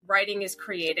writing is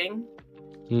creating,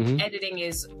 Mm-hmm. editing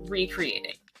is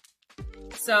recreating.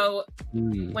 So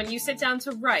when you sit down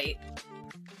to write,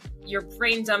 you're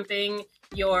brain dumping,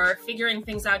 you're figuring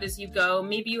things out as you go.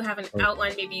 Maybe you have an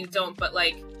outline, maybe you don't, but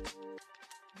like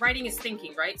writing is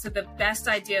thinking, right? So the best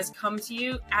ideas come to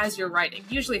you as you're writing,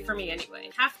 usually for me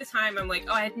anyway. Half the time I'm like,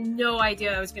 oh, I had no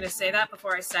idea I was going to say that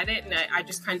before I said it, and I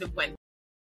just kind of went.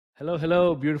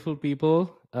 Hello, beautiful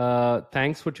people.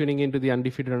 Thanks for tuning into the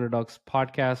Undefeated Underdogs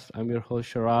podcast. I'm your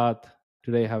host, Sharath.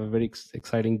 Today I have a very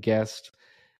exciting guest.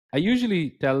 I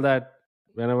usually tell that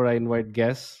whenever I invite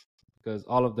guests, because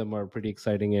all of them are pretty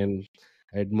exciting and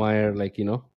I admire,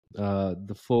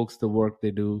 the folks, the work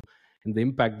they do, and the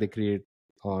impact they create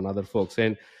on other folks.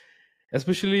 And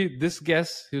especially this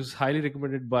guest who's highly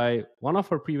recommended by one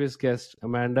of our previous guests,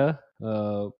 Amanda.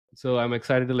 So I'm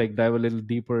excited to dive a little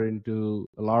deeper into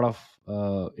a lot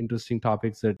of interesting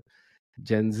topics that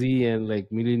Gen Z and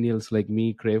millennials like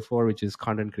me crave for, which is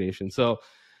content creation. So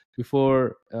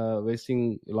before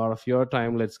wasting a lot of your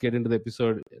time, let's get into the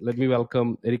episode. Let me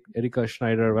welcome Erika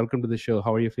Schneider. Welcome to the show.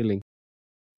 How are you feeling?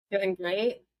 Feeling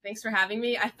great. Thanks for having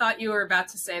me. I thought you were about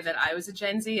to say that I was a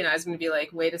Gen Z, and I was going to be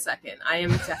like, wait a second, I am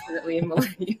definitely a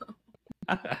millennial.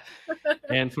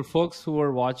 And for folks who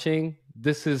are watching,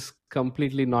 this is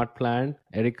completely not planned.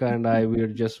 Erika and I, we are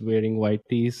just wearing white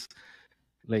tees.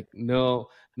 No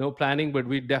planning, but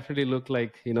we definitely look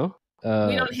like, we don't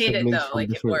hate it though.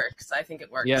 It works. I think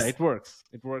it works. Yeah, it works.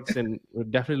 And we're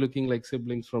definitely looking like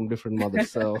siblings from different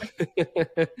mothers. So,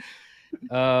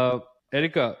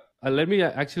 Erika, let me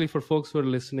actually, for folks who are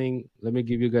listening, let me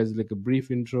give you guys a brief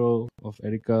intro of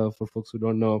Erika. For folks who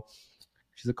don't know,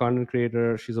 she's a content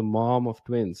creator. She's a mom of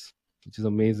twins, which is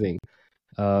amazing.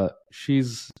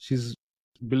 She's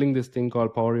building this thing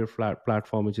called Power Your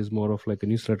Platform, which is more of like a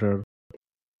newsletter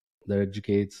that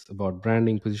educates about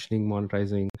branding, positioning,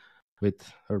 monetizing with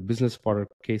her business partner,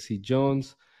 Casey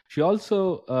Jones. She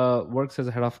also works as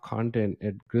a head of content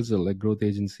at Grizzle, a growth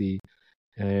agency.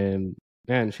 And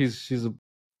man, she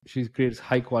creates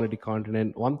high quality content.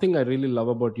 And one thing I really love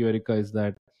about you, Erika, is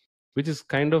that, which is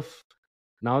kind of,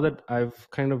 now that I've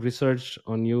kind of researched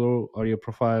on you or your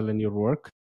profile and your work,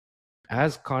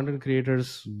 as content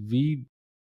creators, we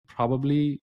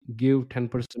probably give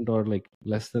 10% or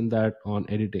less than that on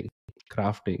editing,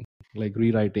 crafting,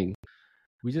 rewriting.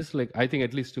 We just I think,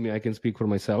 at least to me, I can speak for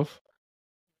myself.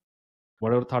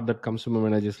 Whatever thought that comes to me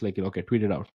when I just tweet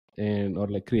it out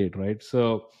or create, right?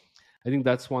 So I think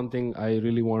that's one thing I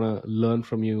really want to learn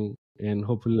from you, and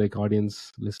hopefully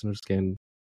audience listeners can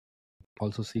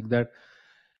also seek that.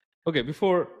 Okay,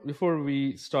 before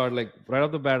we start, right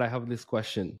off the bat, I have this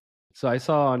question. So I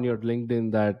saw on your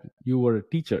LinkedIn that you were a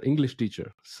teacher, English teacher.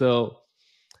 So,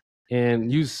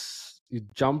 and you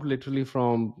jumped literally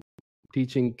from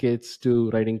teaching kids to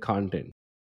writing content.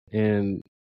 And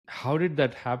how did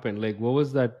that happen? What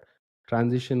was that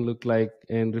transition look like?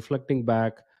 And reflecting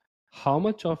back, how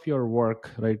much of your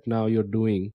work right now you're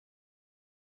doing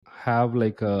have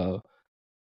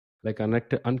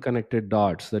unconnected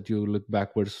dots that you look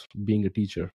backwards being a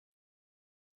teacher?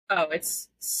 Oh, it's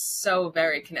so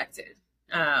very connected.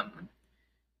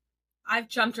 I've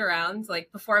jumped around.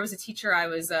 Before I was a teacher, I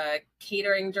was a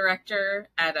catering director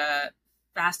at a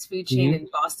fast food chain in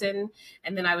Boston.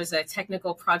 And then I was a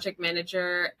technical project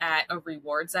manager at a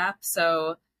rewards app.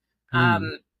 So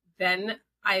then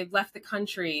I left the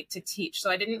country to teach.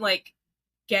 So I didn't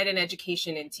get an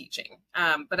education in teaching.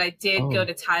 But I did go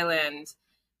to Thailand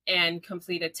and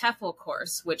complete a TEFL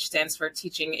course, which stands for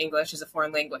Teaching English as a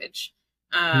Foreign Language.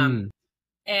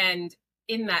 And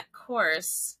in that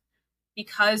course,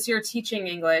 because you're teaching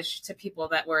English to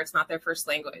people where it's not their first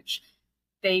language,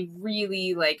 they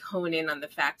really hone in on the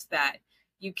fact that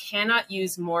you cannot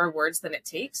use more words than it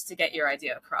takes to get your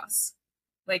idea across.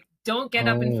 Don't get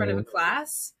up in front of a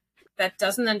class that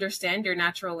doesn't understand your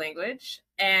natural language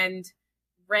and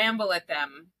ramble at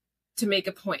them to make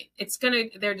a point.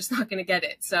 They're just not gonna get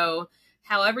it. So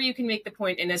however you can make the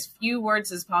point in as few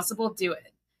words as possible, do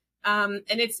it. And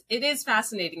it is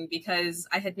fascinating because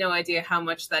I had no idea how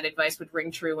much that advice would ring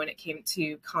true when it came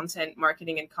to content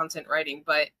marketing and content writing.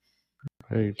 But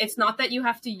it's not that you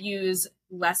have to use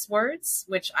less words,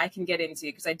 which I can get into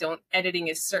because editing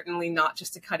is certainly not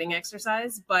just a cutting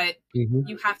exercise, but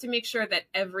you have to make sure that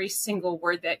every single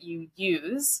word that you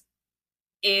use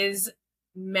is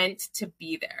meant to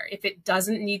be there. If it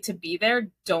doesn't need to be there,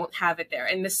 don't have it there.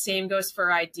 And the same goes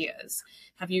for ideas.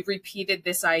 Have you repeated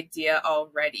this idea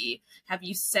already? Have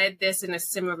you said this in a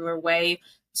similar way?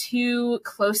 Too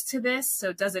close to this?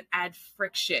 So does it add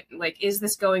friction? Is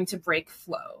this going to break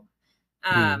flow?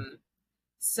 But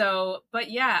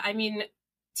yeah, I mean,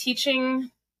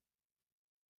 teaching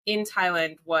in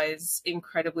Thailand was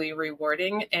incredibly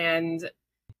rewarding, and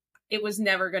it was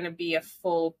never going to be a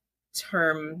full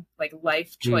term like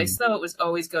life choice, Mm. though. It was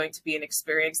always going to be an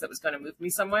experience that was going to move me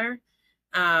somewhere.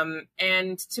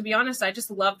 And to be honest, I just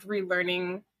loved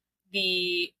relearning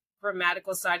the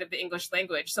grammatical side of the English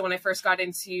language. So when I first got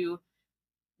into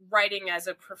writing as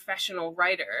a professional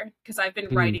writer, because I've been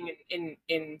Mm. writing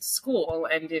in school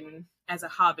and in as a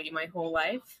hobby my whole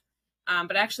life,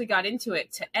 but I actually got into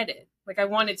it to edit. Like I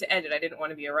wanted to edit, I didn't want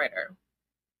to be a writer.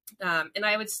 And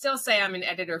I would still say I'm an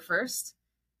editor first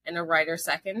and a writer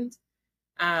second.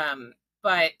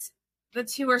 But the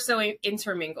two are so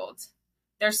intermingled.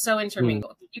 They're so Mm.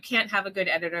 intermingled. You can't have a good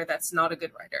editor that's not a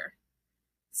good writer.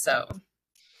 So,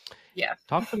 yeah.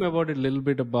 Talk to me about it a little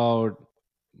bit about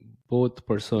both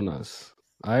personas.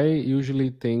 I usually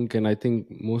think, and I think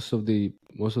most of the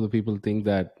people think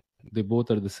that they both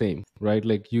are the same, right?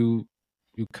 Like you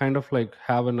kind of like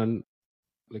have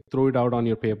like throw it out on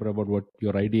your paper about what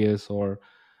your ideas or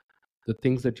the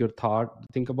things that you're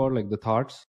think about, like the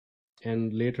thoughts,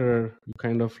 and later you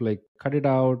kind of like cut it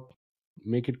out,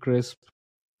 make it crisp,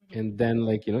 and then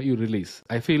like you release.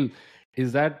 I feel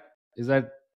is that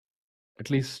at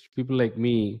least people like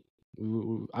me,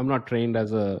 I'm not trained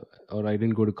as a, or I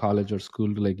didn't go to college or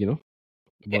school to like Yeah.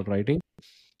 about writing.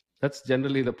 That's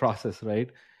generally the process, right?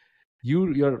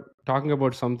 You're talking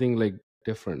about something like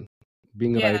different,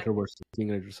 being a Yeah. writer versus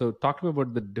being a writer. So talk to me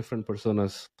about the different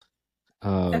personas.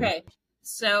 um Okay.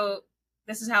 So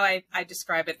this is how I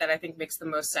describe it that I think makes the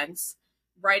most sense.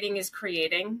 Writing is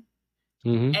creating,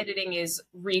 mm-hmm. editing is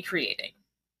recreating.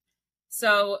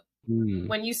 So Mm.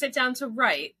 when you sit down to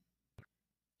write,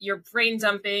 you're brain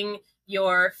dumping,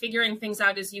 you're figuring things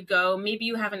out as you go. Maybe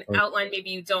you have an Oh. outline,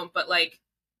 maybe you don't, but like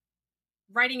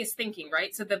writing is thinking,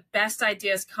 right? So the best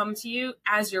ideas come to you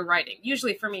as you're writing,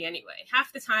 usually for me anyway.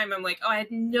 Half the time I'm like, oh, I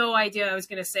had no idea I was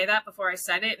going to say that before I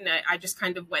said it, and I just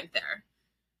kind of went there.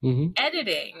 Mm-hmm.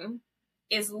 Editing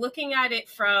is looking at it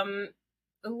from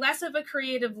less of a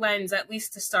creative lens, at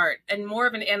least to start, and more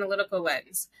of an analytical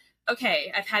lens.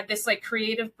 Okay, I've had this like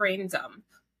creative brain dump.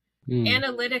 Mm.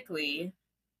 Analytically,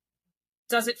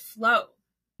 does it flow?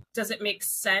 Does it make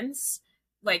sense?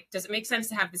 Like, does it make sense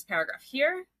to have this paragraph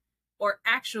here? Or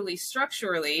actually,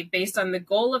 structurally, based on the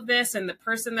goal of this and the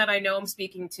person that I know I'm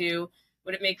speaking to,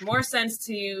 would it make more sense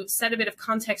to set a bit of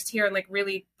context here and like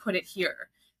really put it here?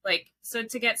 Like, so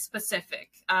to get specific,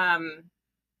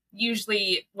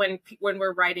 usually when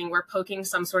we're writing, we're poking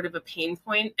some sort of a pain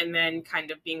point and then kind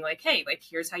of being like, hey, like,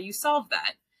 here's how you solve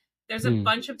that. There's a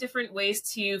bunch of different ways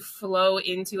to flow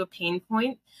into a pain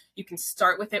point. You can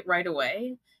start with it right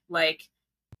away. Like,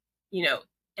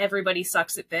 everybody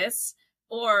sucks at this.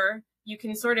 Or you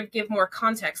can sort of give more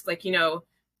context. Like,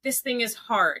 this thing is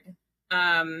hard.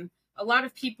 A lot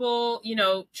of people,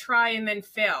 try and then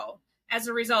fail. As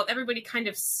a result, everybody kind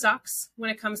of sucks when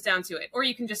it comes down to it. Or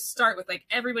you can just start with like,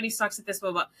 everybody sucks at this,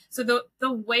 blah, blah. So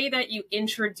the way that you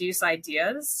introduce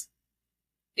ideas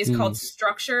is called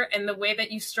structure. And the way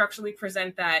that you structurally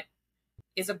present that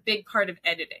is a big part of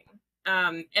editing.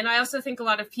 And I also think a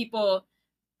lot of people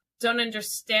don't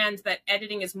understand that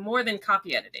editing is more than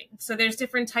copy editing. So there's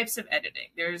different types of editing.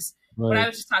 There's what I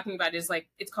was just talking about is like,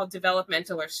 it's called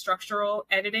developmental or structural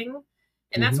editing.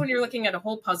 And that's when you're looking at a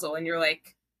whole puzzle and you're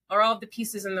like, are all of the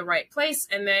pieces in the right place?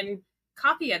 And then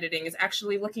copy editing is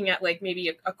actually looking at like maybe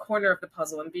a corner of the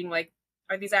puzzle and being like,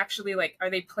 are these actually like, are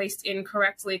they placed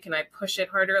incorrectly? Can I push it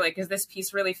harder? Like, is this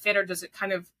piece really fit, or does it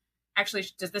kind of actually,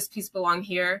 does this piece belong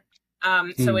here?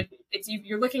 So it's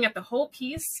you're looking at the whole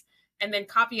piece. And then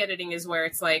copy editing is where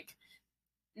it's like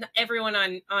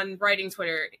everyone on writing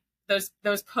Twitter,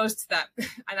 those posts that,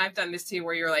 and I've done this too,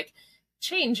 where you're like,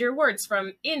 change your words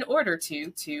from in order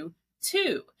to.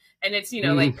 And it's,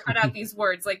 like cut out these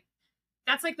words. Like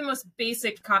that's like the most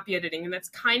basic copy editing. And that's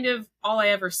kind of all I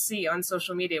ever see on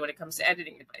social media when it comes to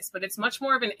editing advice. But it's much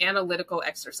more of an analytical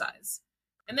exercise.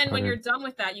 And then when you're done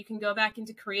with that, you can go back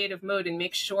into creative mode and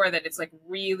make sure that it's like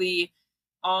really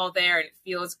all there and it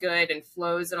feels good and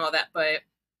flows and all that. But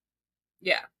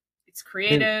yeah, it's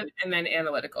creative and then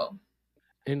analytical.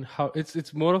 And how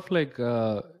it's more of like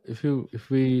if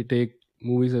we take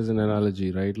movies as an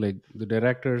analogy, right? Like the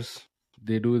directors,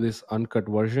 they do this uncut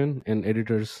version, and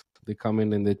editors, they come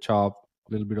in and they chop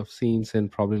a little bit of scenes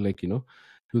and probably like do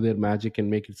their magic and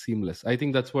make it seamless. I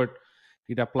think that's what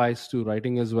it applies to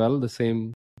writing as well, the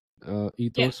same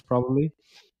ethos. Probably.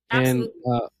 Absolutely.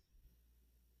 And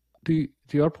to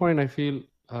your point, I feel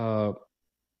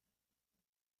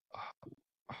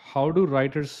how do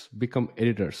writers become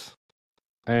editors?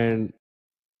 And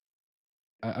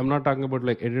I'm not talking about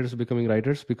like editors becoming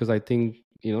writers, because I think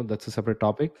that's a separate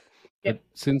topic. Yep.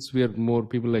 But since we are more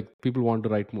people want to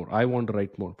write more. I want to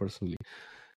write more personally.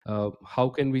 How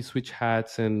can we switch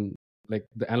hats and like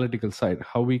the analytical side?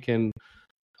 How we can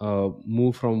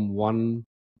move from one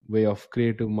way of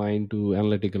creative mind to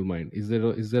analytical mind? Is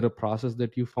there a process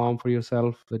that you form for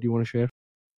yourself that you want to share?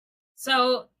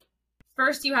 So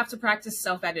first you have to practice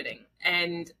self-editing.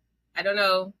 And I don't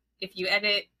know if you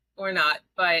edit or not,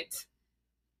 but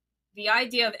the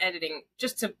idea of editing,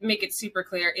 just to make it super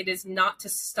clear, it is not to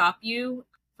stop you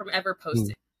from ever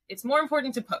posting. It's more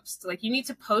important to post. Like, you need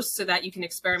to post so that you can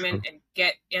experiment and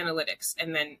get analytics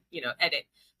and then, edit.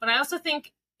 But I also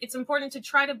think it's important to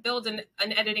try to build an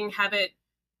editing habit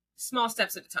small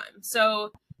steps at a time.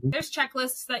 So there's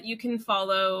checklists that you can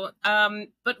follow.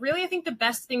 But really, I think the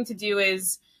best thing to do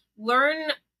is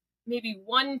learn maybe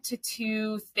 1 to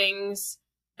 2 things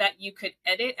that you could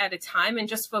edit at a time and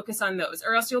just focus on those,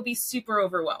 or else you'll be super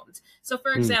overwhelmed. So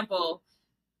for example,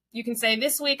 you can say,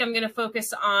 this week I'm going to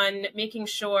focus on making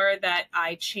sure that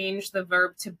I change the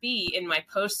verb to be in my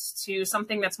posts to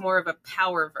something that's more of a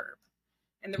power verb.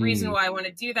 And the reason why I want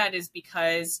to do that is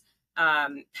because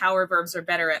power verbs are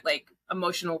better at like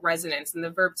emotional resonance, and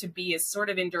the verb to be is sort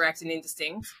of indirect and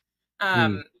indistinct.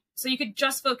 So you could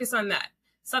just focus on that.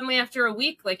 Suddenly after a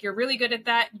week, like, you're really good at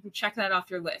that, you can check that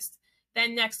off your list.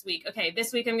 Then next week, okay,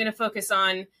 this week I'm going to focus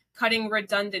on cutting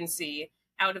redundancy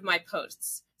out of my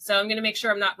posts. So I'm going to make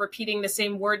sure I'm not repeating the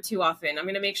same word too often. I'm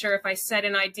going to make sure if I said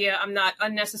an idea, I'm not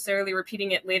unnecessarily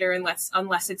repeating it later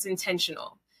unless it's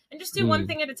intentional. And just do one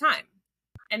thing at a time.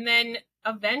 And then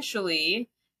eventually,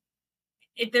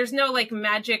 there's no like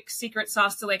magic secret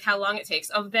sauce to like how long it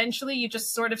takes. Eventually, you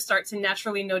just sort of start to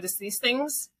naturally notice these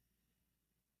things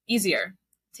easier.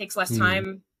 It takes less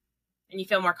time, and you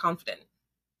feel more confident.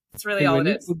 That's really all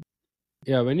it is.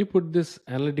 When you put this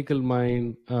analytical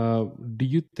mind, do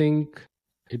you think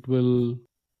it will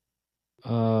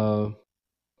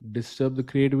disturb the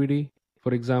creativity,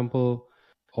 for example,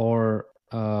 or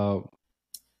I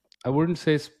wouldn't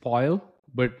say spoil,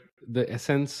 but the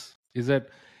essence, is that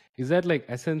like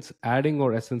essence adding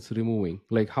or essence removing?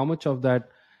 Like, how much of that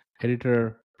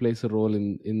editor plays a role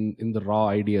in the raw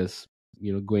ideas,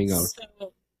 going out?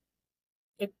 So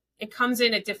it comes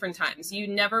in at different times. You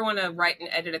never want to write and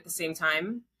edit at the same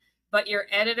time, but your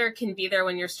editor can be there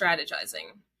when you're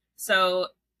strategizing. So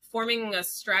forming a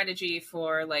strategy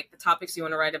for like the topics you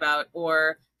want to write about,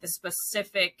 or the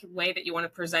specific way that you want to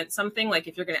present something, like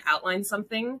if you're going to outline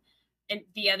something, and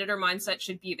the editor mindset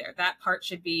should be there. That part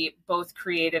should be both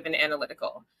creative and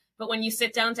analytical. But when you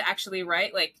sit down to actually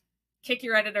write, like, kick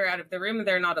your editor out of the room,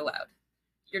 they're not allowed.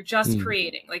 You're just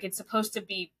creating. Like, it's supposed to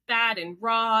be bad and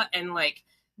raw, and like,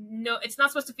 no, it's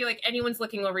not supposed to feel like anyone's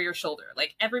looking over your shoulder.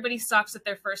 Like, everybody sucks at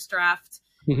their first draft.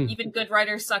 Even good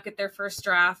writers suck at their first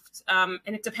draft. And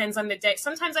it depends on the day.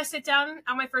 Sometimes I sit down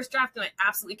on my first draft and I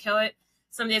absolutely kill it.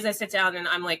 Some days I sit down and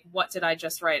I'm like, what did I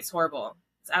just write? It's horrible.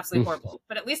 It's absolutely horrible.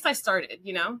 But at least I started,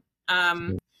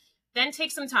 Then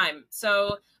take some time.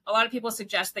 So a lot of people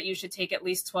suggest that you should take at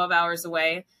least 12 hours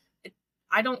away.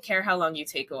 I don't care how long you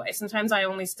take away. Sometimes I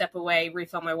only step away,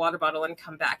 refill my water bottle, and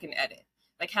come back and edit.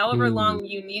 Like, however long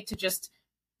you need to just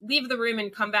leave the room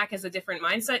and come back as a different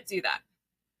mindset, do that.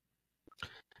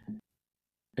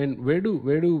 And where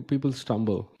do people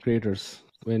stumble, creators,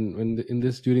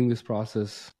 during this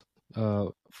process?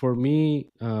 For me,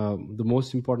 the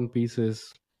most important piece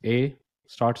is A,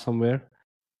 start somewhere,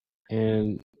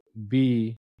 and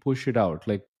B, push it out,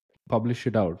 like publish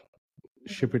it out,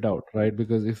 ship it out, right?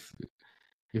 Because if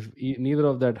neither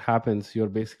of that happens, you're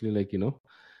basically like, you're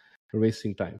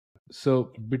wasting time.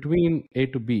 So between A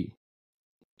to B,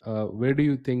 where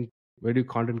do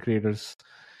content creators,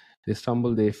 they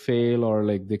stumble, they fail, or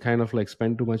like they kind of like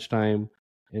spend too much time?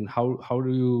 And how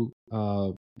do you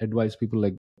advise people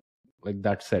like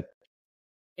that set?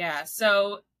 Yeah,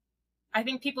 so I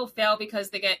think people fail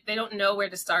because they don't know where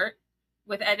to start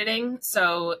with editing.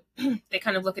 So they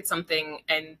kind of look at something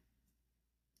and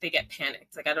they get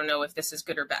panicked. Like, I don't know if this is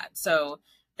good or bad. So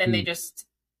then they just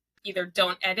either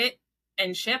don't edit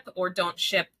and ship, or don't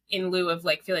ship in lieu of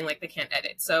like feeling like they can't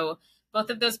edit. So both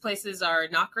of those places are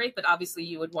not great, but obviously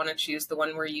you would want to choose the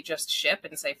one where you just ship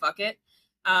and say, fuck it.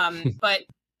 But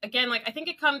again, like, I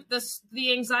think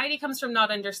the anxiety comes from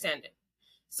not understanding.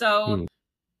 So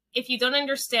if you don't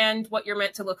understand what you're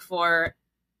meant to look for,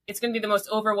 it's going to be the most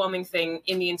overwhelming thing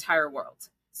in the entire world.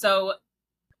 So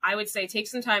I would say take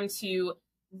some time to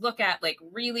look at like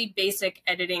really basic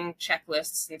editing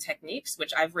checklists and techniques,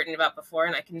 which I've written about before,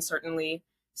 and I can certainly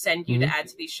send you to add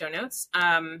to these show notes.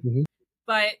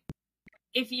 But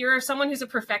if you're someone who's a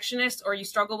perfectionist or you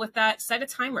struggle with that, set a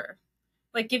timer.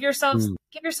 Like, give yourself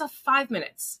 5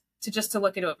 minutes. to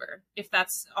look it over, if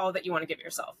that's all that you want to give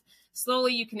yourself.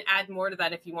 Slowly, you can add more to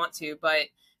that if you want to, but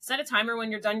set a timer.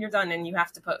 When you're done, and you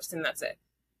have to post, and that's it.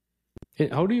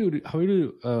 How do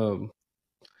you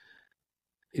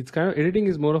it's kind of, editing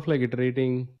is more of like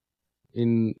iterating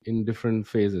in different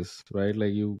phases, right?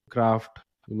 Like you craft,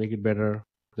 you make it better.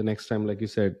 The next time, like you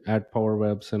said, add power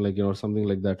webs and like, something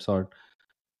like that sort.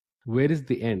 Where is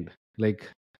the end? Like,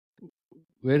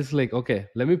 where is like, okay,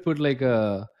 let me put like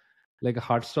a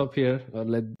hard stop here, or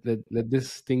let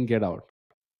this thing get out.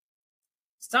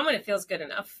 It's done when it feels good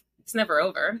enough. It's never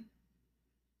over,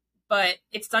 but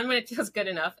it's done when it feels good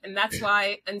enough. And that's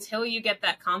why until you get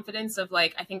that confidence of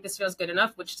like, I think this feels good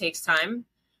enough, which takes time,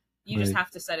 you just have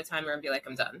to set a timer and be like,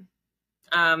 I'm done.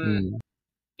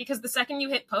 Because the second you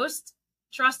hit post,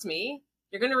 trust me,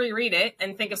 you're going to reread it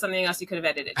and think of something else you could have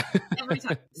edited. Every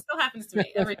time. It still happens to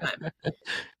me every time.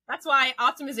 That's why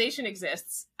optimization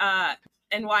exists.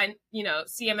 And why,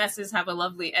 CMSs have a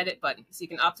lovely edit button so you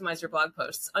can optimize your blog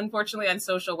posts. Unfortunately, on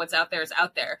social, what's out there is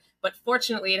out there. But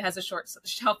fortunately, it has a short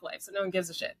shelf life, so no one gives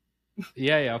a shit.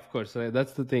 Yeah, of course.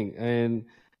 That's the thing. And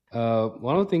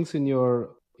one of the things in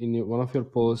one of your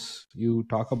posts, you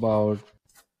talk about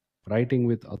writing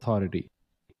with authority.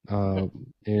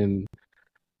 And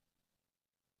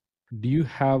do you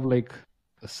have like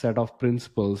a set of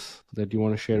principles that you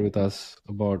want to share with us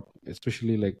about,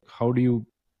 especially like how do you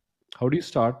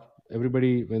start?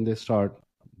 Everybody, when they start,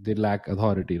 they lack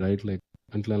authority, right? Like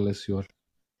until unless you're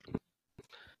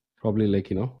probably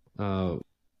like,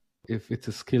 if it's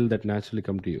a skill that naturally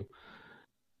come to you.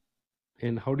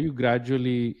 And how do you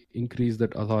gradually increase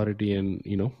that authority and,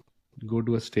 go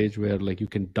to a stage where like you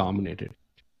can dominate it?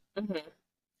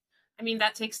 I mean,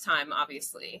 that takes time,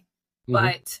 obviously,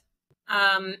 but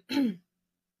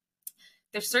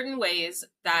there's certain ways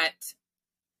that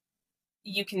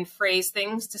you can phrase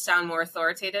things to sound more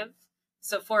authoritative.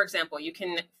 So, for example, you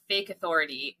can fake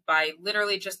authority by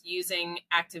literally just using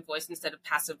active voice instead of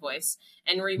passive voice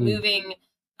and removing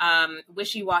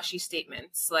wishy-washy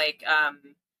statements like,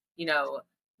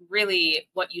 really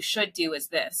what you should do is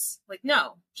this. Like,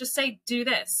 no, just say do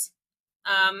this.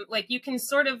 Like you can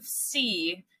sort of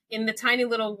see in the tiny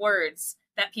little words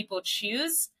that people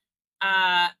choose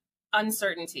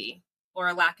uncertainty or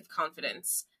a lack of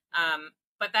confidence.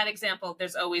 But that example,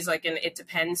 there's always like it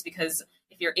depends, because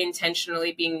if you're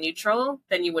intentionally being neutral,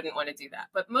 then you wouldn't want to do that.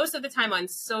 But most of the time on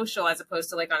social, as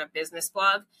opposed to like on a business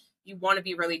blog, you want to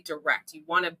be really direct. You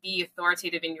want to be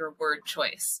authoritative in your word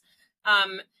choice.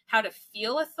 How to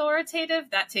feel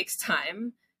authoritative, that takes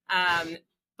time.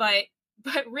 But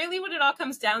really what it all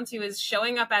comes down to is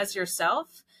showing up as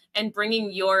yourself and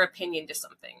bringing your opinion to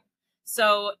something.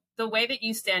 So the way that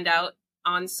you stand out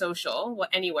on social, well,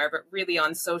 anywhere, but really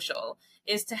on social,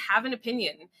 is to have an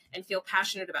opinion and feel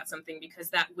passionate about something,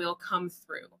 because that will come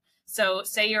through. So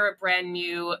say you're a brand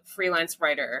new freelance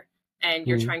writer and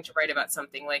you're trying to write about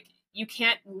something. Like, you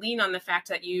can't lean on the fact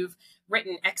that you've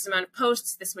written X amount of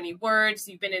posts, this many words,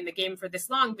 you've been in the game for this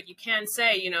long, but you can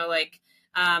say,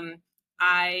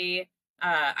 I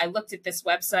looked at this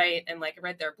website and like I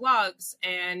read their blogs,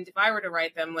 and if I were to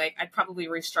write them, like I'd probably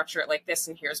restructure it like this,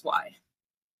 and here's why.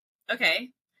 Okay,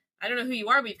 I don't know who you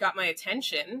are, but you've got my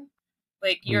attention.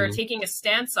 Like, you're taking a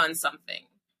stance on something,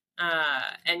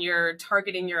 and you're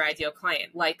targeting your ideal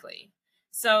client, likely.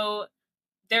 So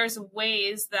there's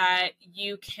ways that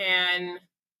you can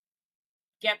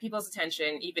get people's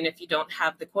attention, even if you don't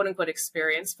have the quote unquote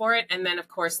experience for it. And then, of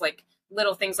course, like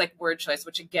little things like word choice,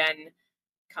 which again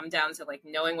come down to like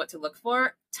knowing what to look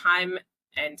for, time,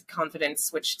 and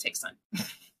confidence, which takes time.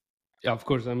 Yeah, of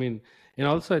course. I mean, and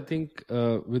also I think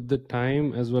with the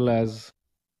time as well as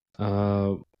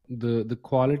the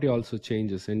quality also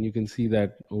changes, and you can see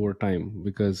that over time,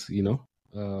 because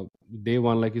day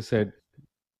one, like you said,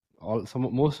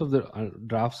 most of the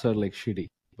drafts are like shitty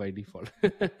by default.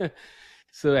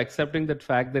 So accepting that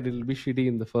fact that it'll be shitty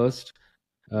in the first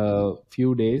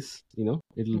few days,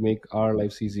 it'll make our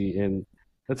lives easy. And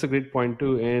that's a great point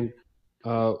too. And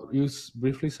you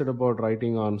briefly said about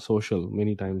writing on social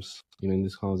many times, in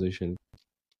this conversation.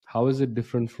 How is it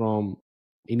different from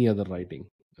any other writing?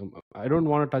 I don't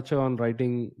want to touch on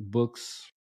writing books.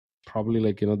 Probably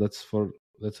like, that's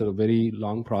a very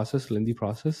long process, lengthy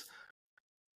process.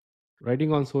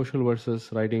 Writing on social versus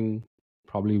writing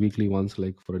probably weekly once,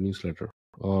 like for a newsletter,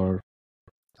 or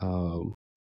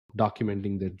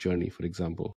documenting their journey, for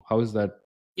example. How is that?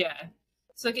 Yeah.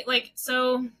 So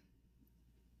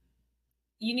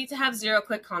you need to have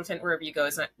zero-click content wherever you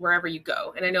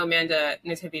go. And I know Amanda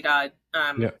Natividad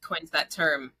coined that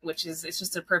term, which is, it's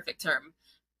just a perfect term.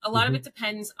 A lot of it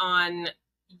depends on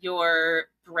your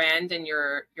brand and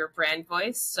your brand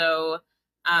voice. So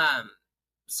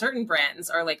Certain brands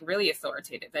are like really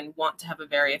authoritative and want to have a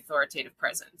very authoritative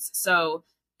presence. So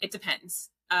it depends.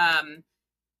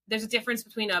 There's a difference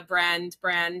between a brand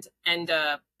and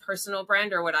a personal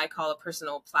brand, or what I call a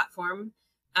personal platform.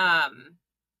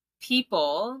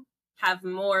 People have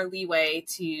more leeway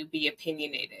to be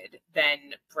opinionated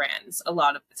than brands a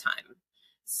lot of the time.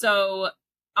 So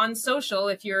on social,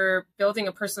 if you're building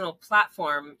a personal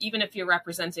platform, even if you're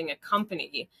representing a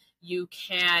company, you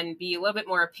can be a little bit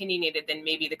more opinionated than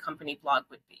maybe the company blog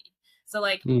would be. So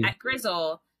like at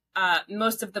Grizzle,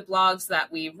 most of the blogs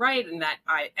that we write and that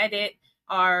I edit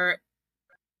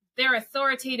they're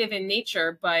authoritative in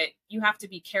nature, but you have to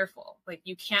be careful. Like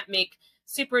you can't make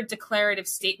super declarative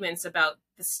statements about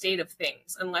the state of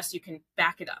things unless you can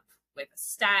back it up with a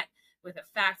stat, with a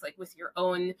fact, like with your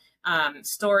own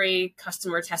story,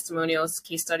 customer testimonials,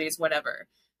 case studies, whatever.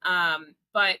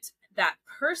 But that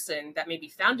person that maybe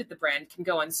founded the brand can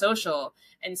go on social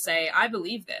and say, I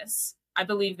believe this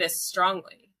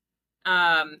strongly.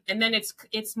 And then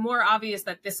it's more obvious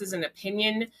that this is an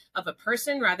opinion of a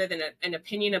person rather than an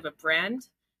opinion of a brand.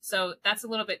 So that's a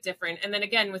little bit different. And then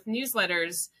again, with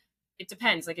newsletters, it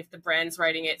depends. Like if the brand's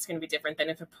writing it, it's going to be different than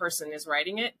if a person is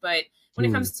writing it. But when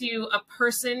it comes to a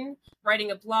person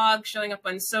writing a blog, showing up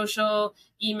on social,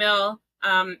 email,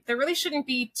 there really shouldn't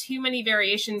be too many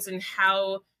variations in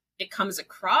how it comes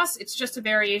across. It's just a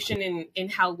variation in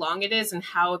how long it is and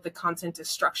how the content is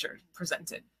structured,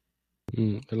 presented.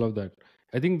 I love that.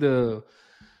 I think the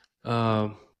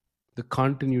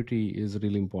continuity is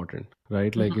really important,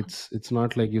 right? Like it's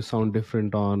not like you sound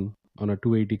different on a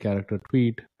 280 character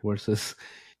tweet versus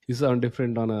you sound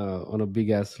different on a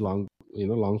big ass long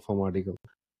form article.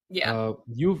 Yeah.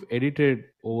 You've edited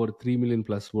over 3 million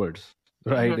plus words,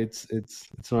 right? It's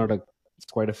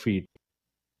quite a feat.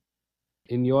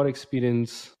 In your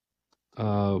experience,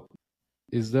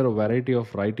 is there a variety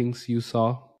of writings you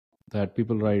saw that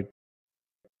people write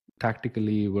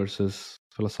tactically versus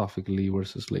philosophically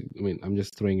versus, like, I mean, I'm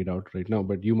just throwing it out right now,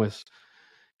 but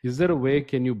is there a way,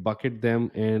 can you bucket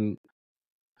them, and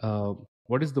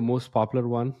what is the most popular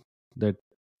one that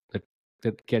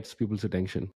gets people's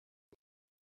attention?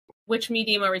 Which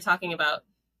medium are we talking about?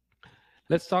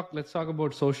 Let's talk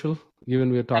about social,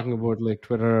 given we're talking about like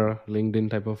Twitter,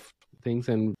 LinkedIn type of things,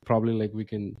 and probably like we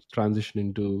can transition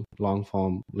into long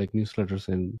form like newsletters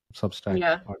and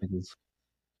Substack articles.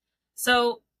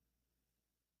 So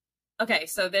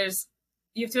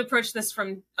you have to approach this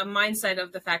from a mindset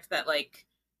of the fact that like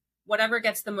whatever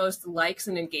gets the most likes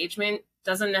and engagement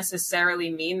doesn't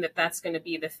necessarily mean that that's going to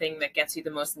be the thing that gets you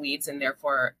the most leads and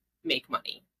therefore make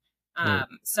money.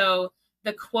 So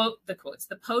the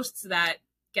posts that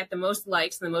get the most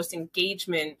likes and the most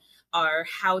engagement are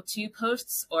how-to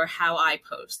posts or how I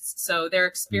posts. So they're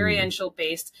experiential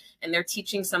based and they're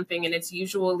teaching something, and it's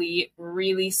usually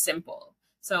really simple.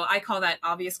 So I call that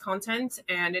obvious content,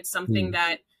 and it's something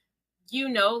that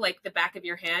like the back of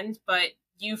your hand, but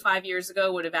you 5 years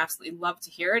ago would have absolutely loved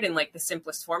to hear it in like the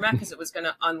simplest format because it was going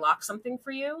to unlock something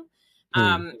for you.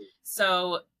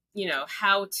 So,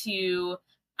 how to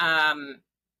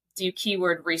do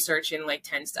keyword research in like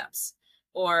 10 steps,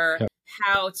 or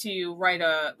how to write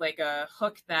a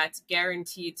hook that's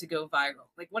guaranteed to go viral,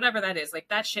 like whatever that is, like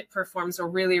that shit performs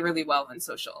really, really well on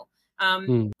social.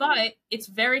 But it's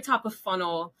very top of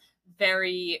funnel,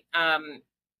 very,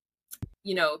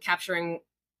 capturing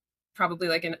probably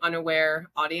like an unaware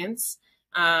audience.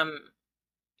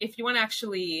 If you want to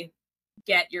actually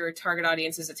get your target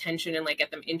audience's attention and like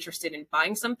get them interested in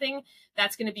buying something,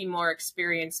 that's going to be more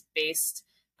experience-based,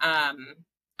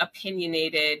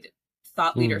 opinionated,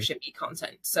 thought leadership-y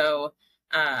content. So,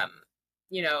 I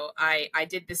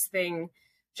did this thing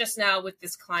just now with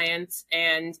this client,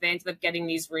 and they ended up getting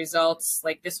these results.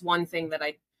 Like this one thing that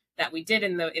we did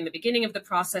in the beginning of the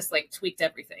process, like tweaked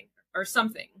everything or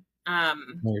something.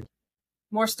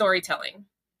 More storytelling.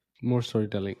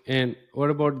 And what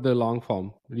about the long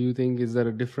form? Do you think, is there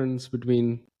a difference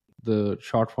between the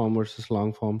short form versus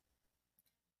long form?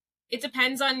 It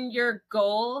depends on your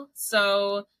goal.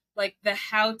 So like the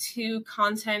how-to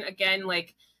content, again,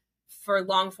 like for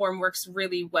long form works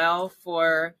really well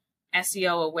for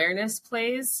SEO awareness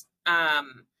plays.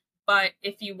 But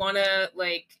if you want to,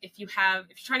 like, if you're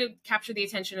trying to capture the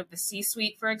attention of the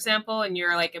C-suite, for example, and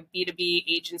you're like a B2B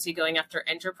agency going after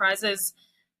enterprises,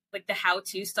 like the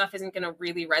how-to stuff isn't going to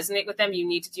really resonate with them. You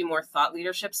need to do more thought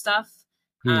leadership stuff,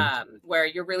 where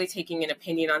you're really taking an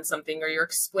opinion on something, or you're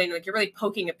explaining, like you're really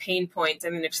poking a pain point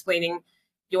and then explaining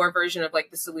your version of like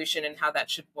the solution and how that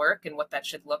should work and what that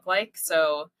should look like.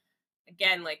 So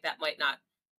again, like that might not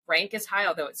rank as high,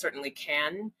 although it certainly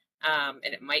can. And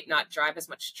it might not drive as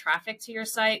much traffic to your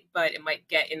site, but it might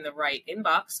get in the right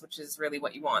inbox, which is really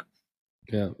what you want.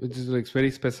 Yeah, which is like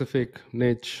very specific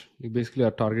niche. You basically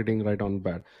are targeting right on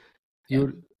bat. Yeah.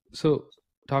 So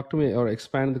talk to me or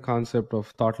expand the concept of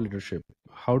thought leadership.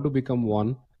 How to become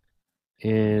one,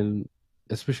 and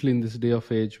especially in this day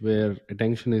of age where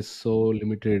attention is so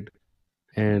limited,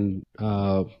 and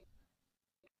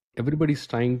everybody's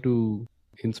trying to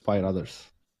inspire others,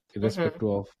 irrespective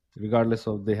of regardless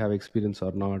of they have experience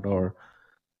or not, or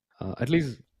at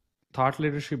least thought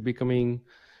leadership becoming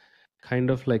kind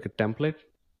of like a template,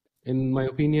 in my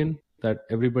opinion, that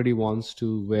everybody wants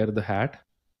to wear the hat,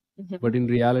 but in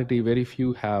reality, very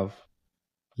few have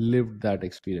lived that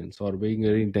experience or being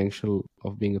very intentional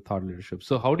of being a thought leadership.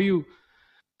 So how do you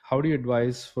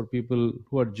advise for people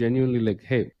who are genuinely like,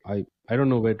 hey, I don't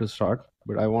know where to start,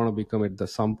 but I want to become at the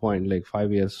some point, like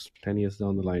 5 years, 10 years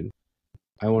down the line,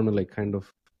 I want to like kind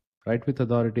of write with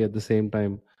authority at the same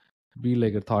time, be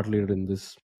like a thought leader in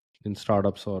this, in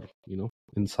startups, or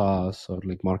in SaaS or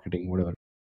like marketing, whatever.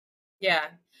 Yeah.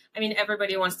 I mean,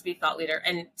 everybody wants to be thought leader.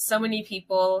 And so many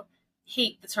people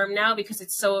hate the term now because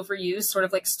it's so overused, sort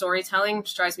of like storytelling,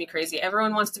 which drives me crazy.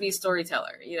 Everyone wants to be a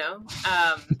storyteller, you know?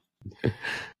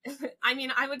 I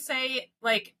mean, I would say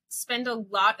like spend a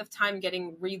lot of time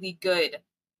getting really good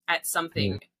at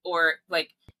something or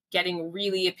like getting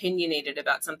really opinionated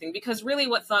about something, because really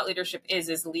what thought leadership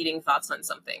is leading thoughts on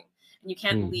something. And you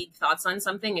can't lead thoughts on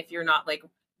something if you're not like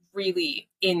really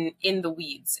in the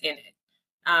weeds in it.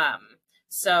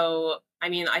 So, I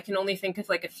mean, I can only think of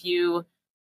like a few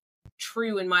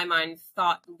true, in my mind,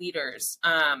 thought leaders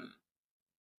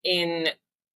in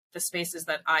the spaces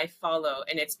that I follow.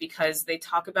 And it's because they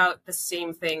talk about the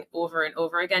same thing over and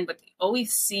over again, but they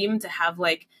always seem to have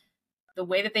like the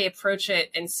way that they approach it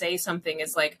and say something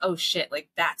is like, oh shit, like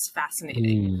that's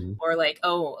fascinating. Or like,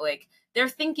 oh, like they're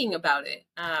thinking about it.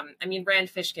 I mean, Rand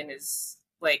Fishkin is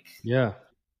like, Yeah.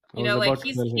 you know, like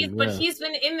he's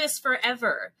been in this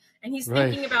forever, and he's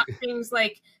thinking about things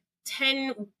like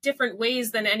 10 different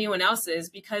ways than anyone else is,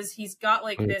 because he's got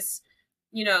like this,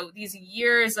 you know, these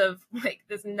years of like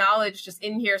this knowledge just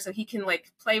in here, so he can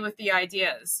like play with the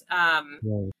ideas.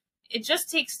 It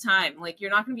just takes time. Like you're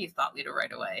not going to be a thought leader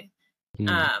right away.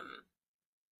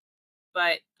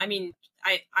 But I mean,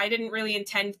 I didn't really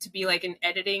intend to be like an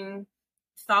editing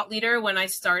thought leader when I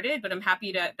started, but I'm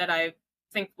happy that I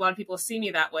think a lot of people see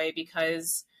me that way,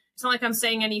 because it's not like I'm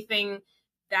saying anything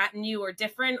that new or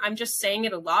different. I'm just saying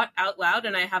it a lot out loud,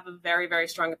 and I have a very, very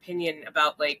strong opinion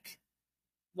about like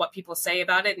what people say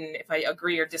about it and if I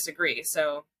agree or disagree.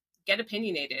 So get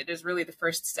opinionated is really the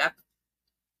first step.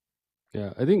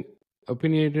 Yeah, I think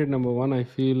opinionated, number one. I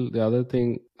feel the other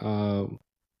thing,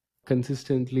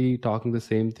 consistently talking the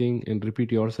same thing and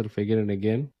repeat yourself again and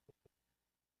again.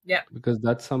 Yeah, because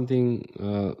that's something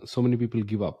so many people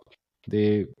give up.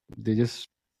 They just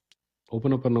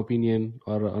open up an opinion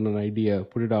or on an idea,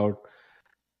 put it out,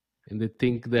 and they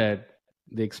think that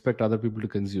they expect other people to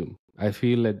consume. I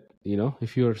feel that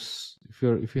if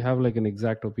you have like an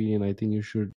exact opinion, I think you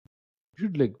should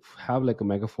like have like a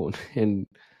megaphone and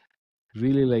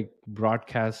really like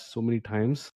broadcast so many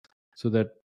times so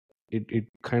that it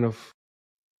kind of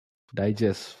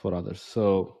digests for others.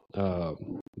 So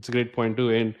it's a great point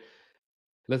too. And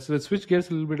let's switch gears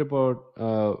a little bit about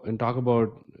and talk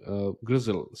about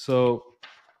Grizzle. So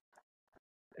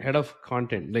head of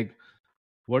content, like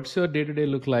what's your day-to-day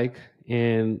look like?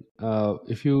 And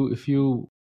if you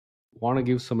want to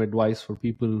give some advice for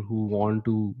people who want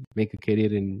to make a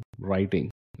career in writing,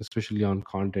 especially on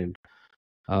content,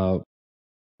 I'm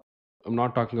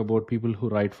not talking about people who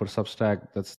write for Substack.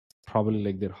 That's probably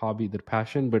like their hobby, their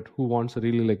passion, but who wants to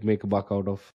really like make a buck out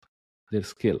of their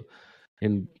skill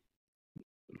and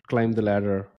climb the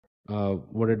ladder.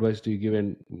 What advice do you give,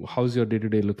 and how's your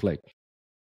day-to-day look like?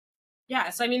 Yeah,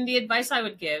 so I mean, the advice I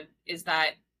would give is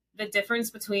that the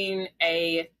difference between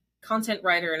a content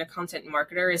writer and a content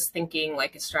marketer is thinking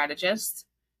like a strategist.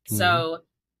 So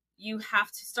you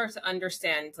have to start to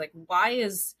understand like why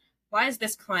is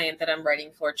this client that I'm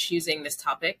writing for choosing this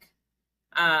topic?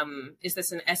 Is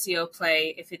this an SEO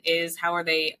play? If it is, how are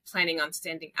they planning on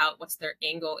standing out? What's their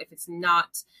angle? If it's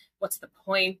not, what's the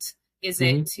point? Is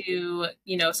it to,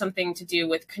 something to do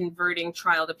with converting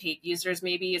trial to paid users?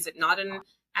 Maybe is it not an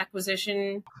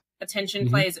acquisition attention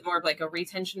play? Is it more of like a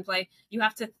retention play? You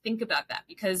have to think about that,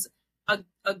 because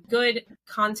a good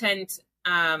content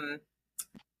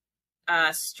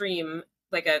stream,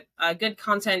 like a good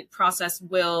content process,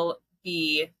 will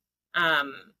be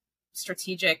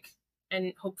strategic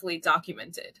and hopefully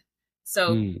documented.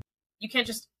 So you can't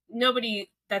just, nobody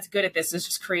that's good at this is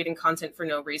just creating content for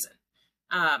no reason.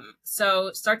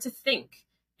 So start to think.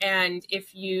 And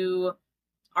if you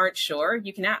aren't sure,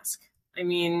 you can ask. I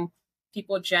mean,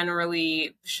 people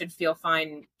generally should feel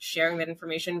fine sharing that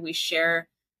information. We share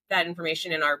that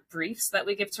information in our briefs that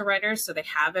we give to writers, so they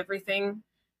have everything.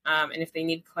 And if they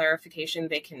need clarification,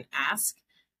 they can ask.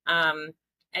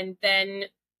 And then,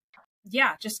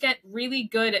 yeah, just get really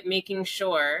good at making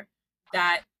sure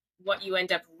that what you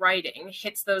end up writing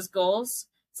hits those goals.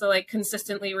 So like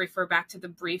consistently refer back to the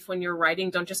brief when you're writing.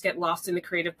 Don't just get lost in the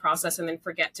creative process and then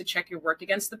forget to check your work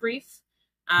against the brief.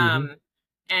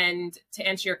 And to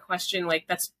answer your question, like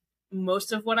that's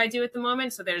most of what I do at the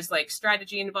moment. So there's like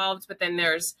strategy involved, but then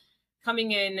there's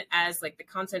coming in as like the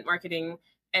content marketing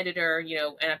editor, you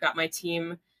know, and I've got my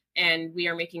team, and we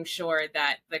are making sure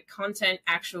that the content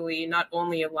actually not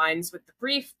only aligns with the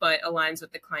brief, but aligns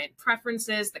with the client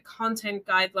preferences, the content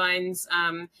guidelines.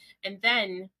 And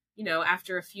then, you know,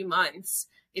 after a few months,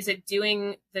 is it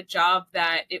doing the job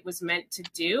that it was meant to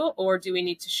do, or do we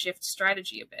need to shift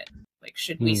strategy a bit? Like,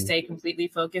 should we stay completely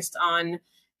focused on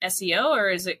SEO, or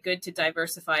is it good to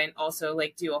diversify and also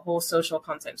like do a whole social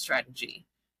content strategy,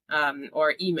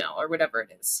 or email or whatever it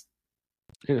is?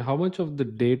 And how much of the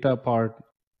data part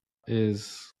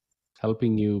is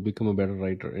helping you become a better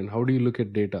writer, and how do you look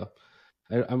at data?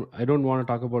 I don't want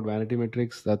to talk about vanity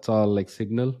metrics. That's all like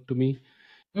signal to me.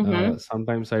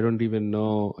 Sometimes I don't even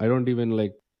know. I don't even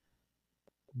like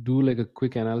do like a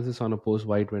quick analysis on a post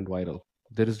why it went viral.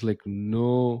 There is like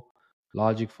no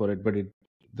logic for it, but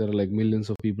there are like millions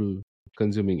of people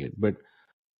consuming it. But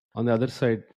on the other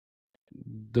side,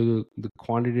 the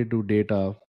quantitative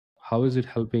data, how is it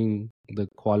helping the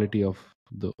quality of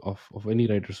of any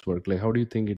writer's work? Like, how do you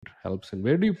think it helps, and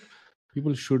where do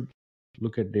people should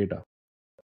look at data?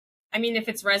 I mean, if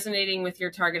it's resonating with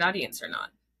your target audience or not.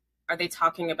 Are they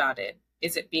talking about it?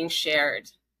 Is it being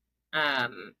shared?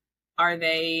 Are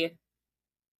they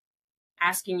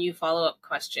asking you follow-up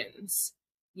questions?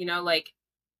 You know, like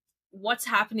what's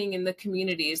happening in the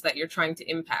communities that you're trying to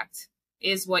impact?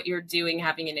 Is what you're doing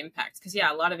having an impact? Because yeah,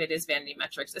 a lot of it is vanity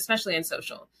metrics, especially in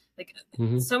social. Like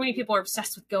so many people are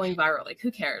obsessed with going viral. Like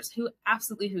who cares? Who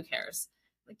cares?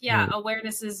 Like, yeah,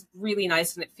 awareness is really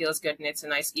nice and it feels good and it's a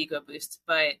nice ego boost,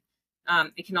 but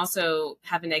it can also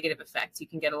have a negative effect. You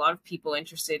can get a lot of people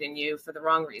interested in you for the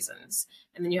wrong reasons.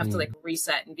 And then you have to like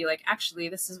reset and be like, actually,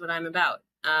 this is what I'm about.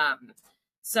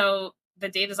 So the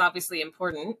data is obviously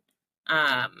important.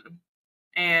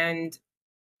 And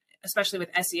especially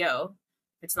with SEO,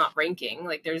 it's not ranking.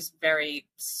 Like there's very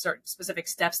certain specific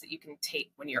steps that you can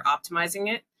take when you're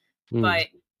optimizing it. But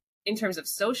in terms of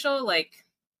social, like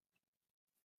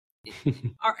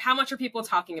how much are people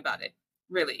talking about it?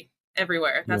 Really?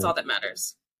 Everywhere. That's all that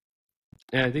matters.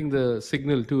 And I think the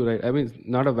signal too, right? I mean,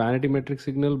 not a vanity metric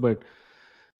signal, but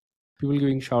people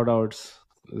giving shout outs,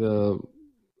 the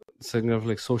signal of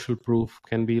like social proof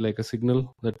can be like a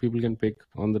signal that people can pick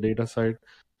on the data side.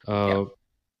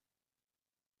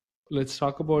 Let's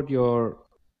talk about your,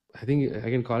 I think I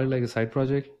can call it like a side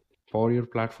project, Power Your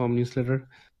Platform newsletter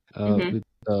with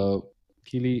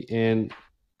Keely and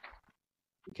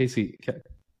Casey.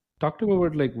 Talk to me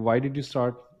about like why did you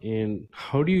start and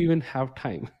how do you even have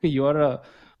time? You're a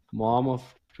mom of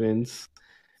twins.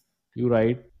 You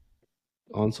write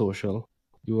on social.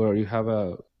 You have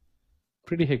a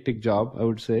pretty hectic job, I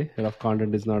would say. Head of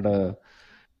content is not a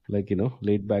like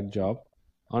laid back job.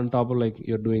 On top of like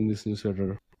you're doing this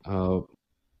newsletter.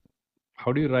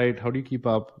 How do you write? How do you keep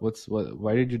up?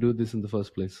 Why did you do this in the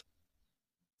first place?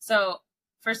 So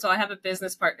first of all, I have a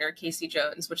business partner, Casey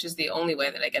Jones, which is the only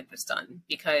way that I get this done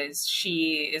because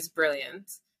she is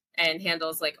brilliant and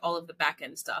handles like all of the back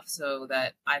end stuff so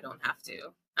that I don't have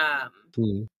to.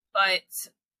 But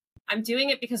I'm doing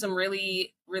it because I'm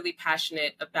really, really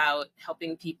passionate about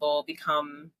helping people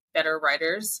become better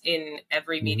writers in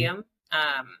every medium.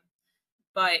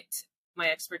 But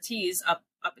my expertise up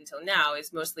until now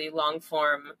is mostly long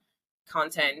form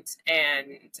content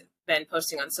and then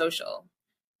posting on social.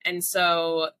 And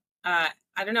so,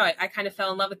 I don't know, I kind of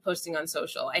fell in love with posting on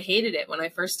social. I hated it when I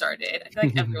first started. I feel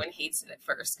like everyone hates it at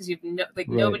first because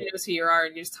nobody knows who you are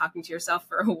and you're just talking to yourself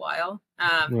for a while.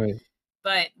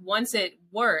 But once it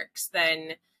works,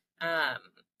 then I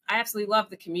absolutely love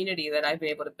the community that I've been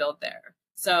able to build there.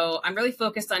 So I'm really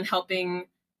focused on helping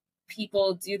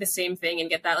people do the same thing and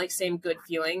get that like same good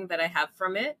feeling that I have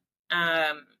from it.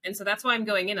 And so that's why I'm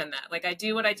going in on that. Like I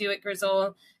do what I do at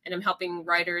Grizzle and I'm helping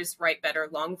writers write better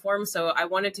long form. So I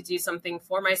wanted to do something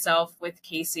for myself with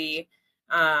Casey,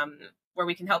 where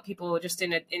we can help people just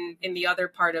in the other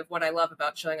part of what I love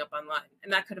about showing up online.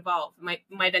 And that could evolve. It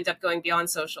might end up going beyond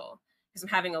social because I'm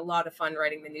having a lot of fun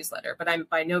writing the newsletter, but I'm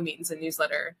by no means a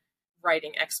newsletter